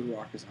pressure the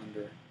rock is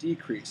under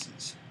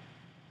decreases.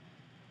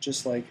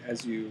 Just like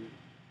as you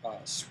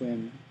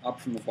swim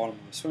up from the bottom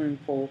of a swimming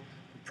pool,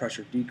 the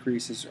pressure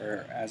decreases,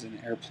 or as in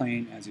an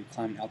airplane, as you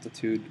climb an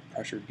altitude, the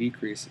pressure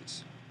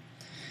decreases.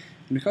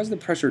 And because the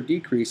pressure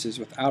decreases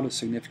without a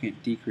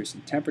significant decrease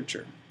in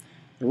temperature,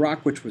 the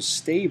rock, which was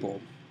stable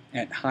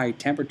at high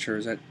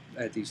temperatures at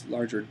these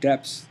larger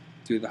depths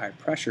due to the high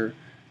pressure,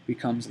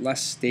 becomes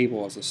less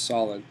stable as a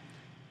solid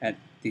at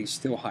these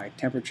still high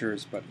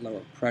temperatures but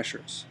lower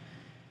pressures.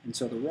 And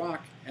so the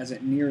rock, as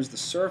it nears the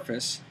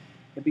surface,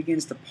 it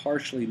begins to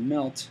partially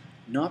melt,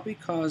 not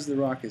because the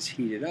rock is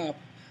heated up,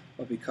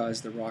 but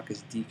because the rock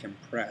is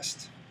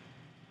decompressed.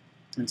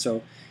 And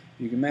so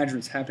you can imagine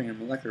what's happening at a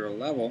molecular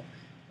level.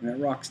 When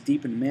that rock's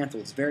deep in the mantle,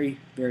 it's very,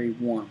 very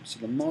warm. So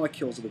the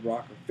molecules of the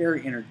rock are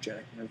very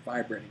energetic and they're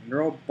vibrating. And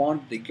they're all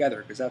bonded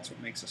together because that's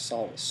what makes a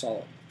solid a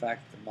solid. The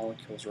fact that the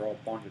molecules are all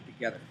bonded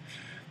together.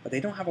 But they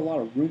don't have a lot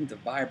of room to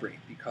vibrate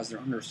because they're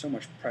under so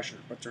much pressure.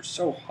 But they're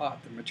so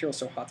hot, the material's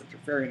so hot that they're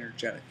very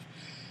energetic.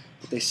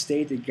 But they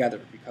stay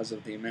together because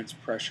of the immense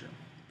pressure.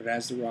 But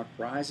as the rock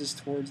rises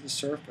towards the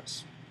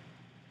surface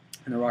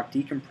and the rock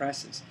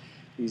decompresses,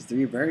 these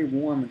three very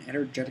warm and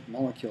energetic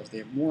molecules, they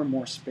have more and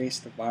more space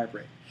to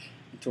vibrate,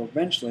 until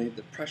eventually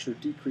the pressure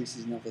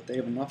decreases enough that they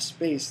have enough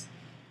space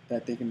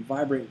that they can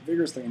vibrate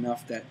vigorously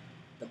enough that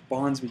the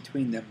bonds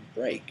between them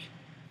break.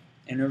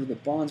 And whenever the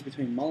bonds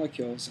between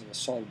molecules of a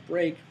solid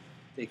break,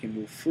 they can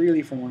move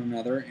freely from one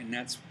another, and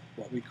that's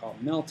what we call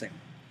melting.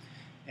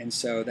 And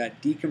so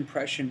that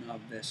decompression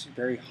of this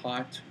very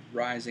hot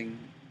rising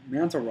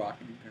mantle rock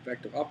and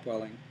convective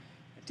upwelling,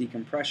 that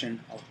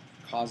decompression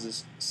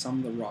causes some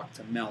of the rock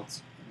to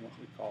melt in what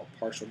we call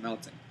partial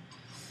melting.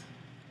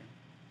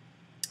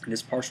 And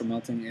this partial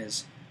melting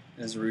is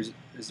the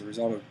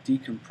result of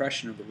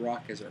decompression of the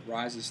rock as it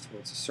rises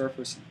towards the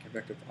surface and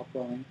convective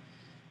upwelling.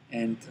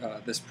 And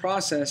this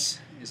process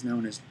is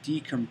known as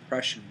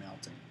decompression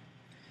melting.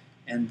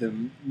 And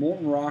the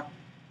molten rock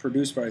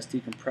produced by this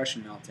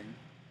decompression melting,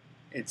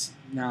 it's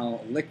now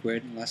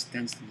liquid and less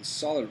dense than the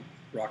solid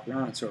rock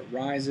around it, so it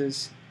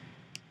rises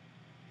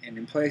and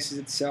emplaces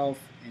itself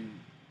in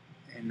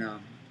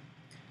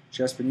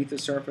just beneath the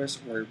surface,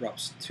 or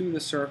erupts to the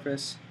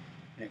surface,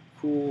 and it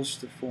cools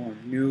to form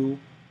new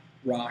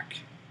rock,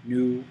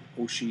 new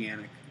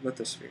oceanic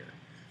lithosphere.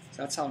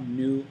 So that's how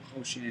new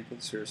oceanic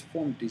lithosphere is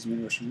formed, these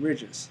mid-ocean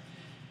ridges.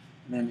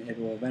 And then it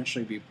will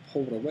eventually be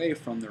pulled away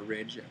from the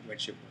ridge at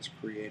which it was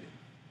created.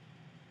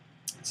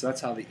 So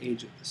that's how the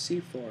age of the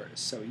seafloor is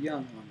so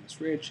young on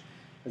this ridge,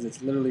 because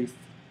it's literally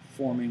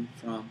forming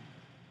from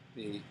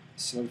the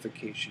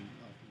solidification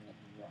of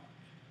molten rock.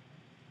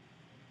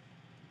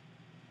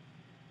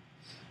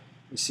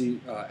 We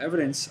see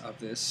evidence of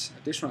this,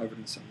 additional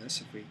evidence of this,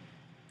 if we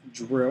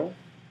drill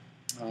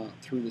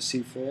through the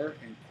seafloor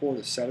and core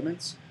the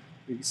sediments.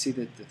 We can see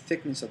that the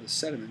thickness of the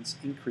sediments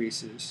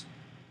increases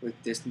with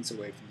distance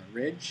away from the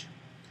ridge,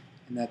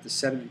 and that the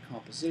sediment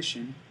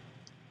composition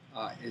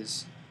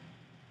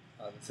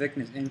the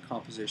thickness and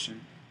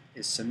composition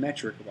is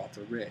symmetric about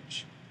the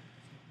ridge.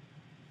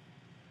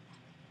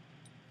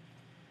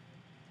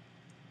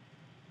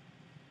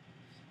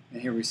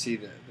 And here we see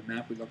the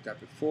map we looked at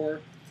before,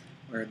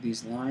 where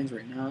these lines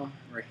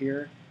right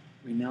here,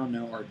 we now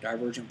know are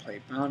divergent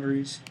plate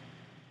boundaries,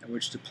 at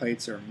which the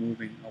plates are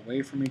moving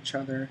away from each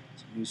other.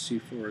 So new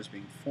seafloor is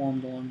being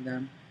formed along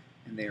them,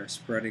 and they are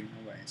spreading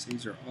away. So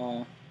these are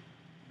all,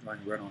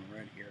 drawing red on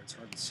red here, it's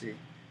hard to see.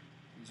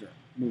 These are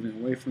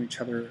moving away from each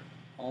other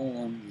all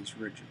along these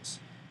ridges.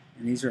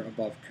 And these are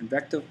above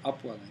convective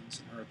upwellings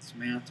in Earth's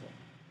mantle.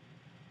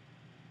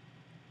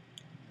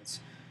 That's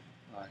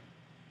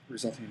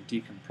resulting in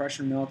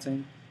decompression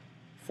melting,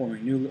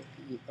 forming new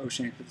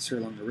oceanic lithosphere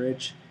along the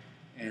ridge,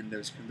 and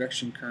those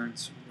convection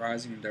currents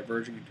rising and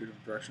diverging in two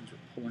different directions are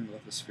pulling the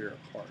lithosphere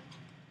apart.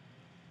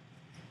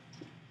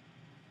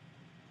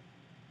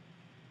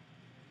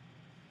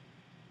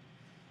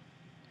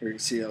 Here you can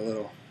see a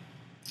little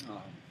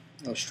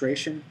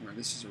illustration where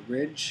this is a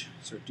ridge.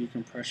 So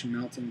decompression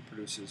melting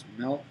produces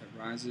melt, it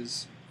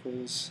rises,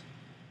 cools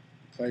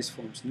in place,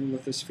 forms new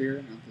lithosphere,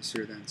 and the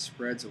lithosphere then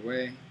spreads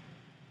away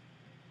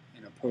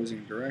in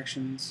opposing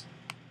directions,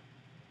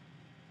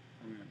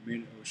 forming a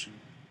mid-ocean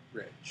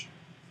ridge.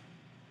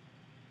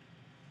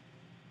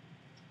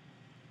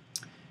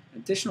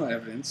 Additional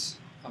evidence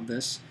of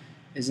this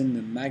is in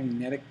the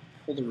magnetic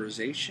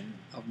polarization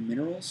of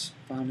minerals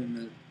found in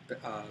the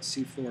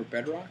seafloor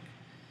bedrock.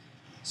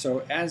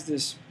 So as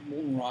this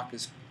molten rock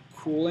is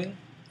cooling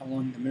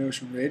along the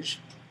mid-ocean ridge,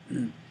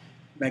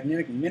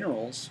 magnetic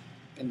minerals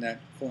in that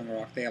cooling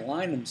rock, they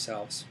align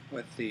themselves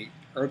with the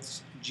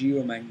Earth's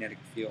geomagnetic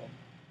field.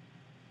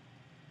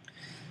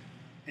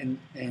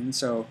 And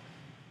so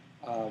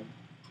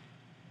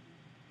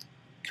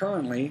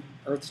currently,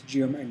 Earth's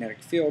geomagnetic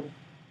field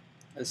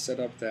is set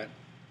up that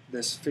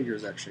this figure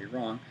is actually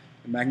wrong.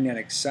 The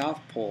magnetic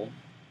south pole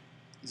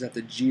is at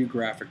the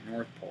geographic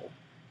north pole,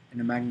 and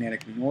the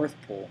magnetic north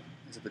pole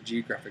is at the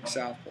geographic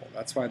south pole.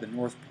 That's why the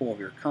north pole of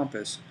your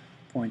compass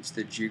points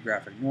to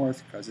geographic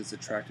north, because it's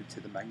attracted to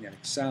the magnetic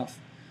south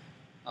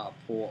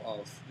pole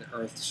of the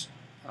Earth's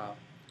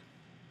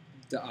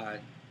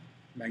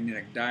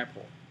magnetic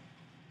dipole.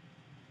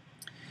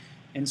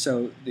 And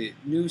so the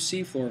new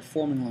seafloor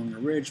forming along the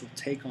ridge will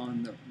take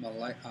on the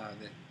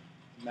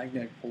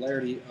magnetic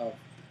polarity of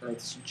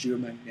Earth's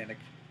geomagnetic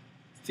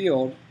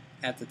field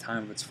at the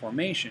time of its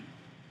formation.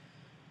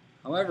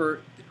 However,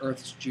 the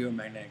Earth's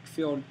geomagnetic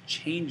field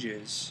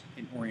changes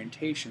in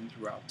orientation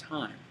throughout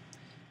time.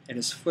 It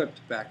is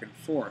flipped back and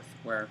forth,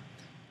 where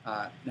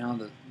now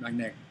the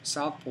magnetic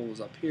south pole is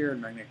up here,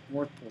 and magnetic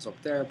north pole is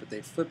up there, but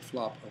they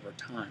flip-flop over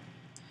time.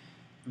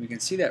 And we can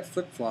see that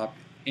flip-flop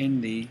in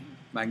the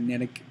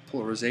magnetic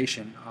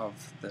polarization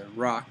of the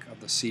rock of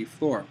the sea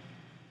floor.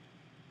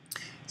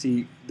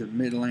 See the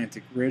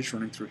mid-Atlantic ridge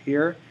running through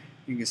here.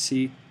 You can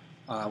see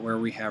where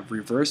we have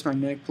reverse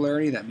magnetic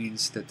polarity. That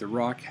means that the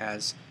rock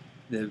has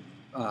the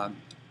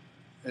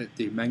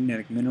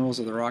magnetic minerals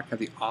of the rock have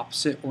the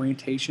opposite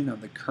orientation of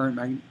the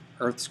current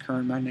Earth's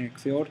current magnetic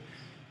field,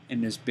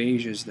 and this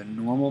beige is the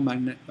normal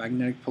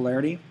magnetic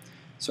polarity.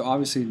 So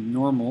obviously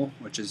normal,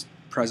 which is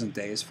present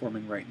day, is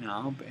forming right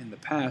now, but in the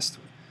past,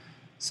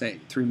 say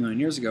 3 million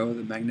years ago,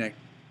 the magnetic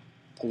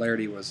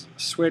polarity was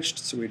switched,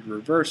 so we had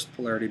reversed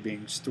polarity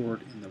being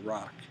stored in the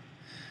rock.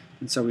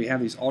 And so we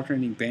have these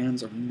alternating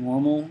bands of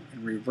normal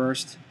and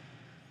reversed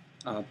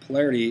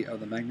polarity of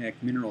the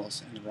magnetic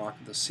minerals in the rock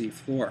of the sea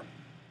floor.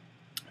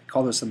 I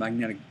call this the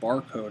magnetic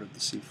barcode of the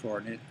sea floor,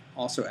 and it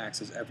also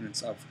acts as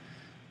evidence of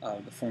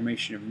the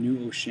formation of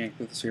new oceanic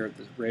lithosphere at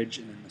the ridge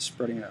and then the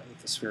spreading of that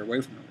lithosphere away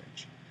from the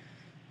ridge.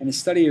 And the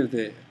study of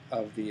the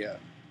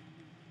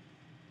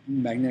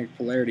magnetic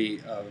polarity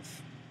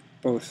of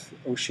both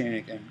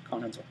oceanic and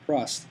continental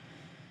crust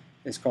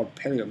is called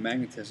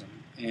paleomagnetism.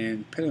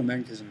 And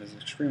paleomagnetism is an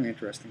extremely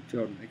interesting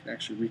field, and it can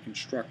actually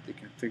reconstruct the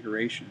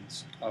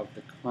configurations of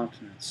the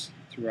continents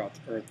throughout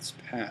Earth's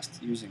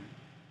past using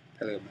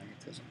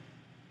paleomagnetism.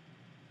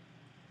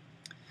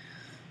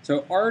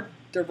 So are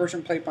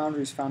divergent plate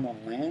boundaries found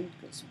on land?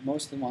 Because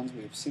most of the ones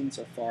we have seen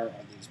so far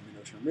are these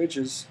mid-ocean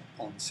ridges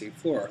on the sea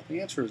floor. The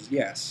answer is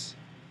yes.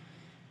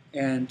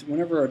 And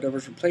whenever a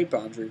divergent plate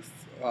boundary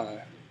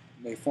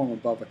may form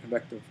above a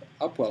convective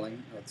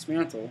upwelling or its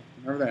mantle,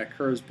 whenever that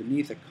occurs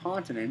beneath a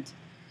continent,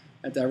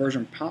 that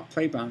divergent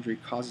plate boundary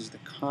causes the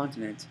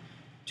continent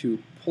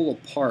to pull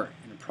apart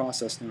in a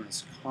process known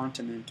as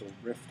continental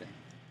rifting.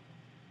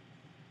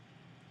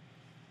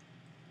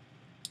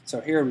 So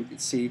here we can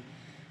see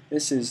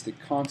this is the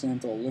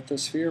continental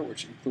lithosphere,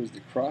 which includes the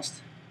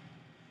crust,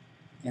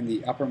 and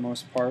the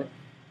uppermost part,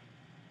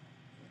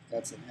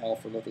 that's an L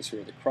for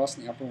lithosphere, the crust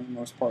and the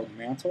uppermost part of the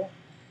mantle,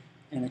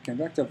 and a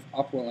convective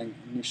upwelling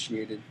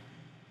initiated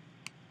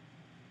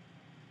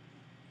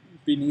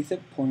beneath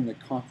it, pulling the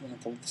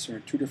continental lithosphere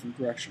in 2 different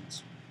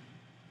directions.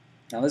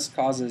 Now this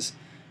causes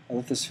a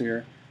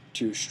lithosphere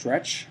to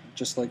stretch,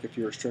 just like if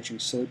you were stretching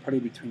silly putty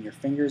between your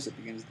fingers, it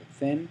begins to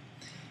thin,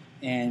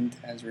 and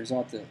as a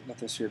result the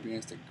lithosphere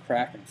begins to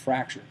crack and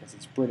fracture because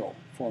it's brittle,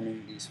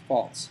 forming these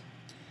faults.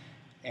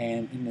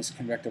 And in this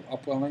convective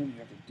upwelling, you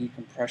have the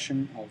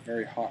decompression of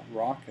very hot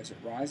rock as it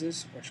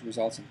rises, which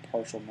results in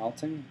partial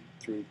melting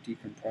through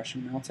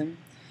decompression melting,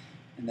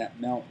 and that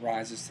melt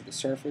rises to the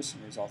surface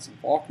and results in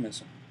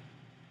volcanism.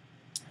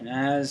 And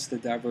as the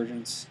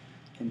divergence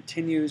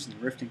continues and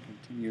the rifting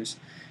continues,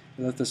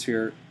 the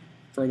lithosphere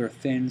further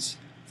thins,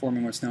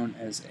 forming what's known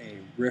as a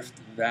rift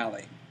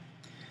valley.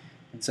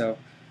 And so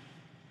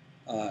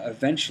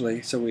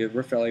eventually, so we have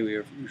rift valley, we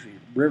have usually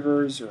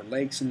rivers or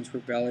lakes in this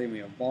rift valley, and we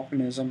have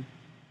volcanism,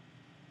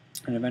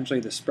 and eventually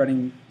the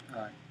spreading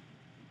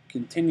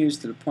continues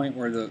to the point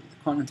where the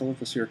continental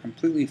lithosphere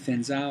completely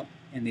thins out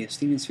and the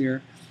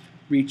asthenosphere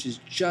reaches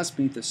just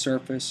beneath the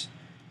surface,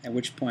 at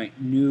which point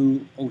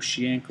new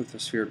oceanic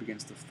lithosphere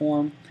begins to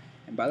form.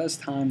 And by this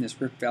time, this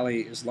rift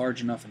valley is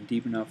large enough and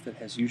deep enough that it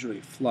has usually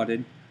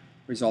flooded,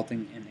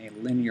 resulting in a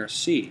linear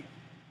sea.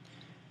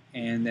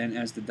 And then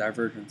as the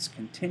divergence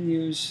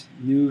continues,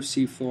 new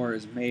seafloor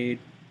is made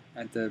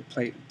at the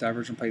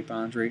divergent plate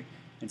boundary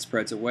and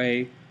spreads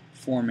away,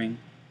 forming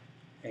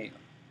a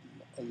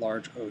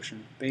large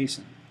ocean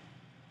basin.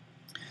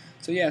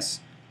 So yes,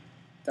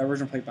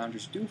 divergent plate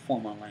boundaries do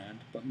form on land,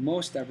 but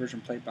most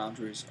divergent plate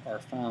boundaries are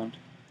found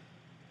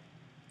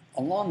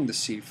along the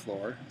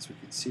seafloor, as we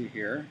can see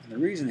here. And the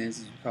reason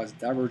is because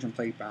divergent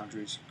plate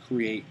boundaries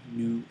create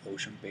new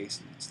ocean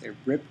basins. They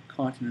rip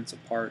continents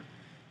apart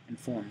and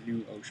form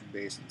new ocean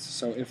basins.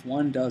 So if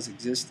one does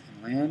exist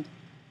in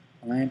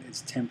land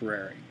is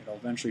temporary. It'll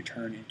eventually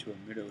turn into a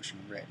mid-ocean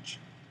ridge.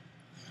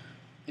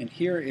 And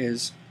here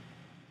is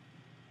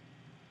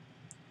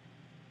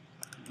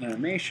an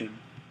animation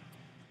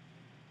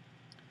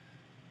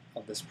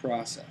of this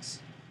process.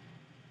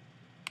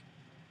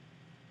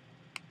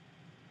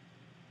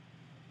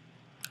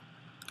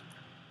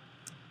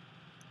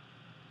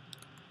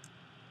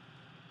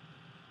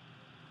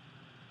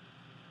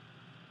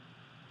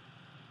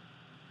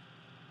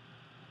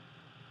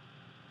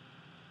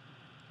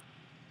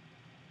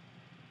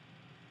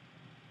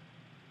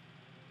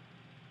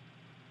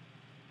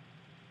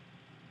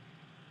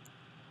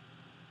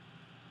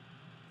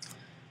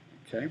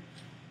 Okay,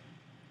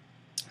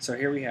 so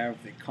here we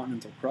have the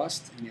continental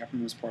crust in the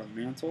uppermost part of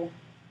the mantle.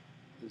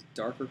 This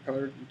darker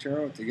colored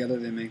material, together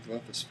they make the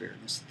lithosphere.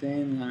 This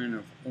thin line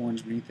of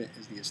orange beneath it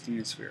is the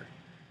asthenosphere.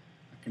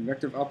 A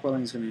convective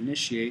upwelling is going to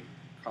initiate,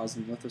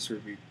 causing the lithosphere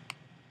to be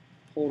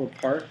pulled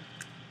apart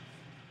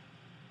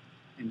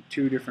in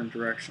two different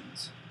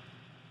directions.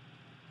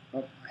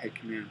 Oh, I hit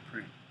Command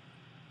Print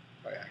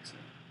by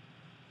accident.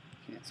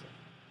 Cancel.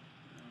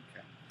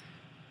 Okay.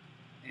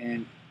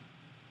 And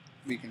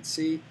we can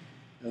see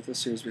the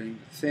lithosphere is beginning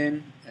to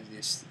thin as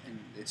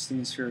the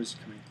asthenosphere is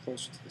coming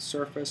closer to the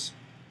surface.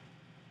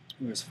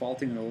 There is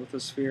faulting of the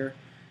lithosphere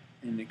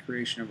and the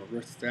creation of a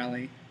rift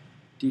valley.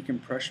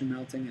 Decompression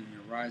melting and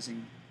the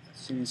rising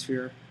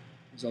asthenosphere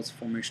results in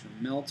formation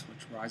of melt,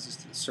 which rises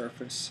to the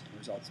surface and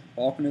results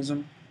in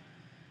volcanism.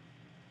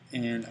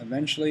 And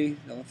eventually,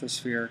 the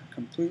lithosphere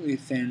completely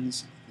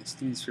thins, the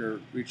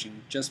asthenosphere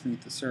reaching just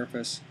beneath the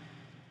surface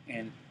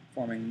and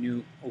forming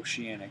new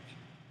oceanic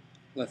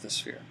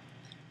lithosphere.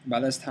 By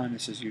this time,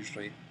 this is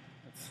usually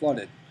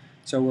flooded.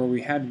 So where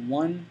we had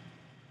one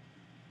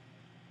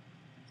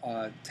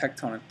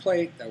tectonic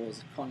plate that was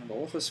the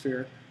continental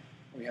lithosphere,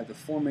 we had the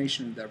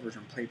formation of the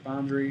divergent plate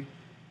boundary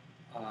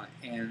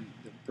and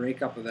the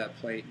breakup of that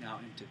plate now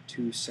into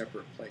two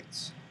separate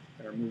plates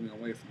that are moving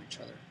away from each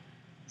other,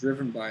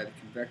 driven by the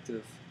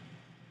convective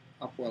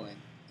upwelling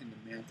in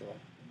the mantle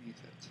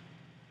beneath it.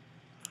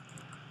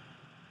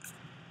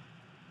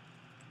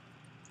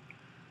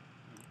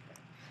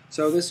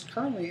 So this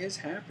currently is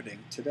happening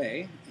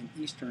today in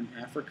eastern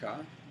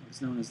Africa, what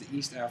is known as the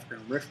East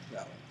African Rift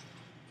Valley.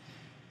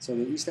 So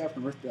the East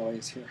African Rift Valley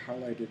is here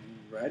highlighted in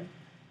red.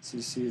 So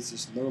you see it's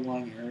this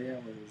low-lying area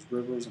where there's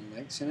rivers and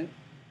lakes in it.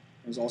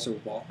 There's also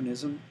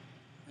volcanism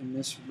in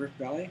this Rift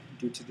Valley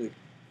due to the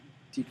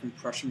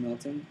decompression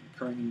melting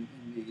occurring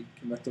in the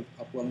convective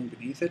upwelling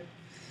beneath it.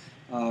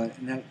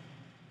 And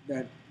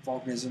that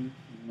volcanism,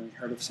 you might have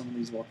heard of some of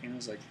these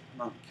volcanoes like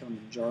Mount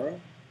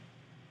Kilimanjaro,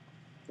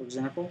 for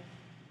example.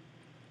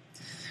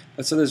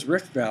 But so this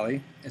Rift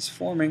Valley is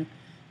forming,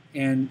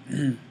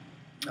 and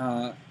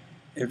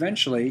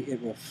eventually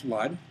it will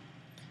flood,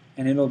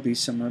 and it'll be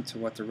similar to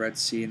what the Red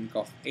Sea and the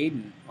Gulf of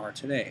Aden are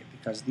today,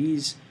 because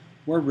these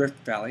were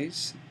rift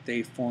valleys.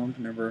 They formed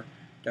whenever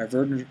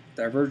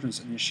divergence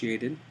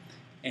initiated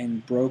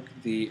and broke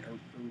the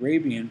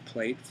Arabian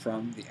plate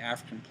from the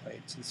African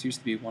plate. So this used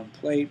to be one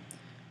plate,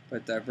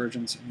 but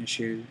divergence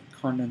initiated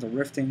continental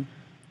rifting,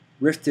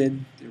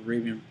 rifted the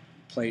Arabian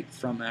plate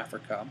from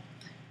Africa,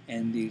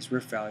 and these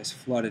rift valleys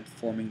flooded,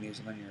 forming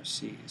these linear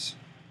seas.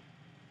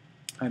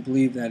 I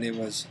believe that it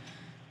was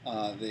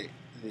the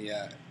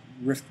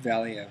Rift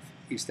Valley of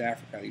East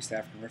Africa, the East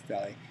African Rift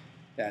Valley,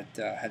 that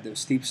had those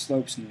steep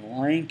slopes in The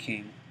Lion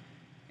King,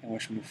 in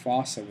which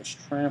Mufasa was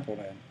trampled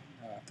in.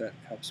 If that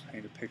helps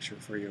paint a picture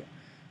for you.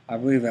 I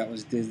believe that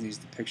was Disney's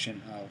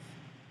depiction of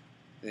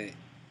the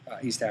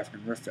East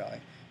African Rift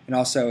Valley. And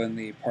also in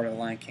the part of The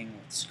Lion King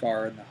with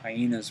Scar and the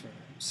hyenas where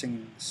they're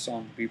singing the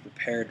song Be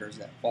Prepared, there's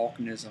that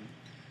volcanism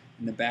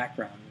in the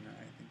background, and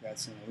I think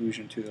that's an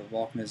allusion to the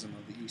volcanism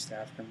of the East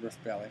African Rift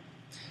Valley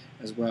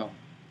as well.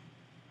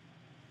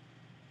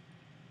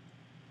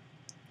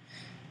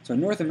 So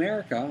North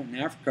America and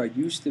Africa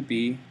used to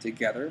be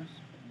together,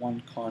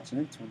 one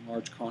continent, one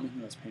large continent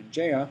known as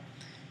Pangaea,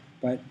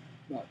 but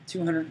about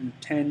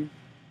 210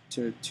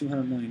 to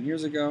 200 million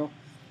years ago,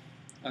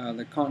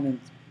 the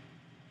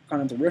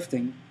continental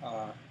rifting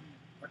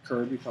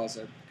occurred because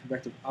a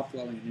convective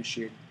upwelling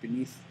initiated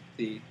beneath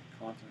the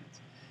continent.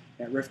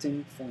 That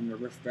rifting formed a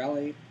rift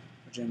valley,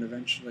 which then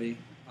eventually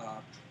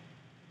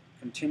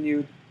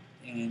continued,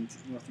 and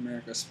North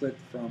America split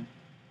from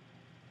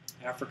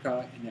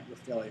Africa, and that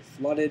rift valley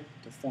flooded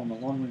to form a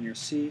long linear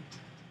sea,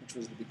 which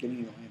was the beginning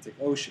of the Atlantic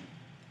Ocean.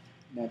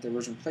 And that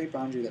divergent plate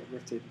boundary that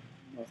rifted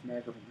North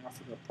America from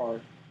Africa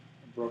apart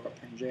broke up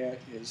Pangaea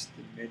is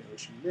the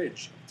mid-ocean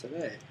ridge of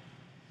today.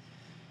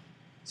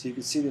 So you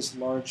can see this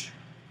large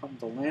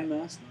continental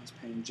landmass known as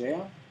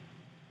Pangaea,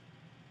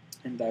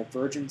 and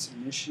divergence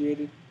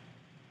initiated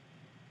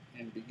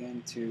and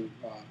began to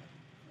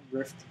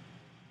rift.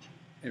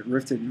 It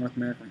rifted North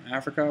America from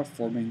Africa,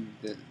 forming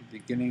the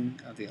beginning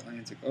of the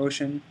Atlantic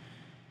Ocean.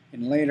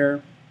 And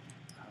later,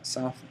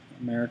 South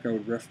America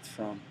would rift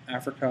from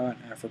Africa,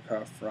 and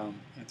Africa from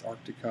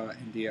Antarctica,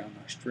 India, and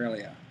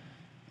Australia.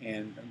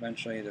 And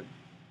eventually the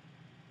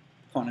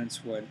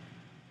continents would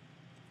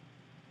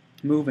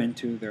move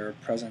into their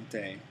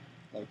present-day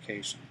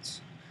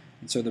locations.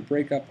 And so the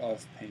breakup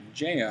of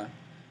Pangaea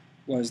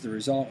was the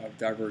result of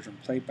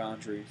divergent plate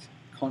boundaries,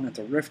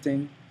 continental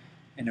rifting,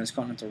 and those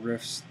continental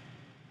rifts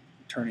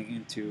turning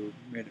into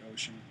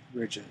mid-ocean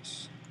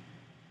ridges.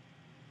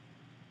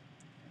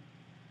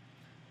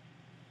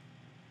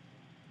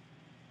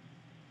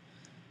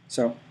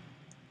 So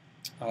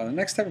the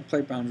next type of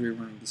plate boundary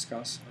we're going to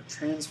discuss are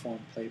transform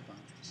plate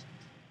boundaries.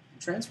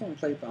 And transform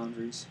plate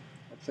boundaries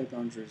are plate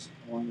boundaries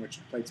along which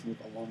plates move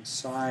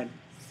alongside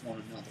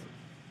one another.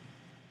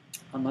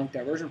 Unlike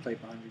divergent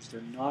plate boundaries,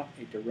 they're not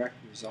a direct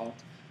result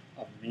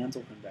of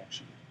mantle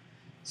convection.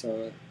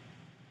 So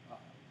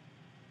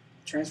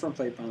transform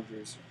plate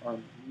boundaries are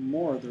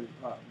more the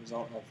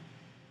result of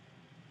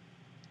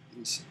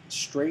these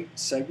straight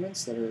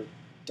segments that are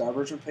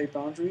divergent plate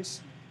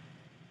boundaries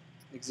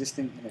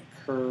existing in a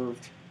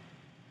curved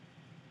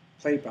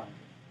plate boundary.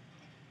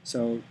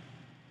 So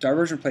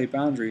divergent plate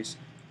boundaries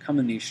come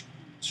in these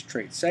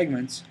straight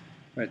segments,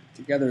 but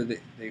together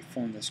they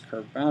form this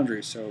curved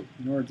boundary. So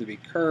in order to be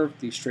curved,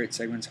 these straight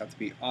segments have to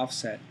be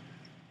offset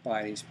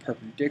by these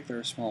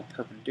perpendicular, small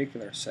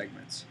perpendicular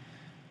segments.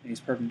 And these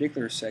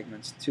perpendicular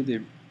segments to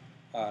the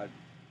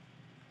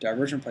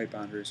divergent plate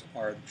boundaries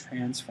are the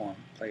transform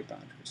plate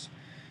boundaries.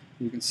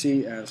 You can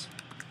see as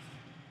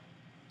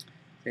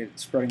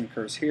spreading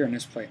occurs here, and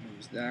this plate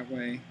moves that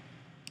way,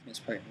 this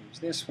plate moves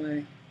this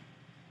way,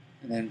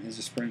 and then as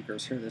the spreading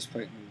occurs here, this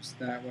plate moves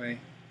that way,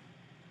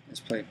 this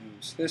plate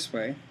moves this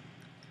way.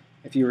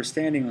 If you were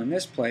standing on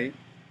this plate,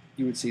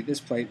 you would see this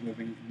plate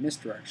moving in this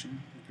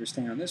direction. If you're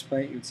standing on this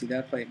plate, you would see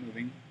that plate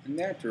moving in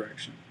that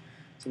direction.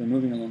 So they're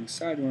moving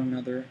alongside one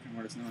another in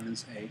what is known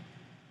as a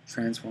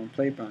transform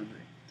plate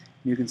boundary.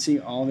 You can see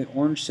all the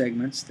orange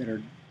segments that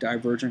are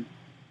divergent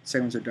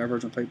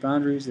plate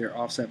boundaries. They're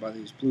offset by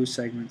these blue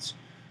segments,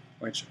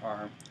 which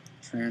are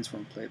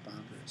transform plate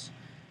boundaries.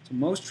 So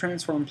most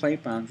transform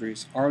plate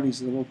boundaries are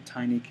these little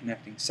tiny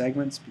connecting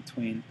segments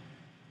between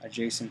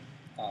adjacent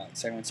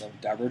segments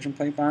of divergent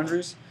plate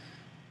boundaries.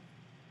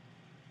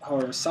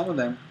 However, some of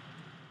them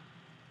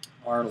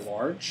are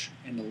large,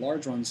 and the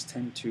large ones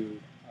tend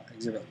to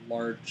exhibit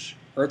large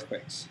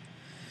earthquakes.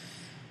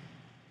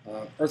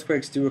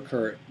 Earthquakes do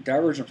occur at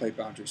divergent plate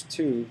boundaries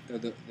too, though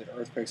the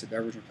earthquakes at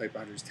divergent plate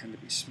boundaries tend to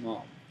be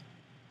small.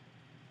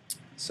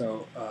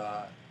 So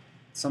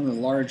some of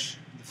the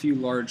few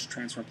large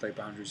transform plate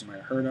boundaries you might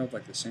have heard of,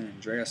 like the San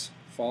Andreas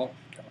Fault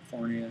in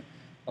California,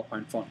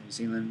 Alpine Fault in New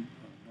Zealand,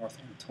 or North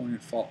Anatolian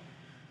Fault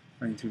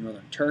running through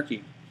northern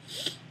Turkey.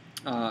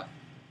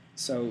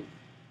 So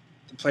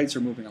the plates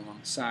are moving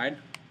alongside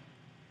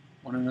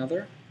one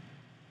another,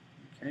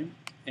 okay?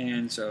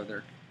 And so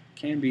there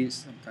can be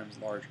sometimes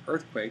large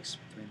earthquakes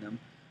between them,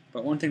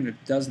 but one thing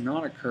that does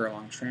not occur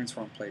along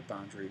transform plate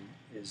boundary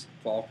is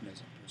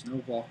volcanism. There's no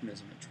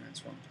volcanism at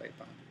transform plate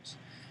boundaries.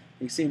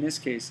 You see in this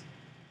case,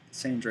 the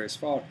San Andreas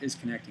Fault is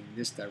connecting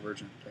this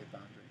divergent plate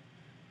boundary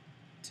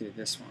to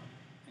this one,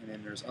 and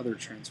then there's other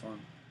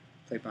transform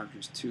plate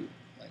boundaries too,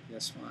 like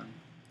this one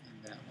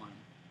and that one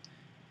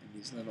and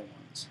these little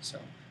ones. So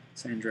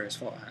San Andreas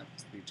Fault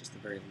happens to be just a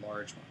very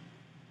large one.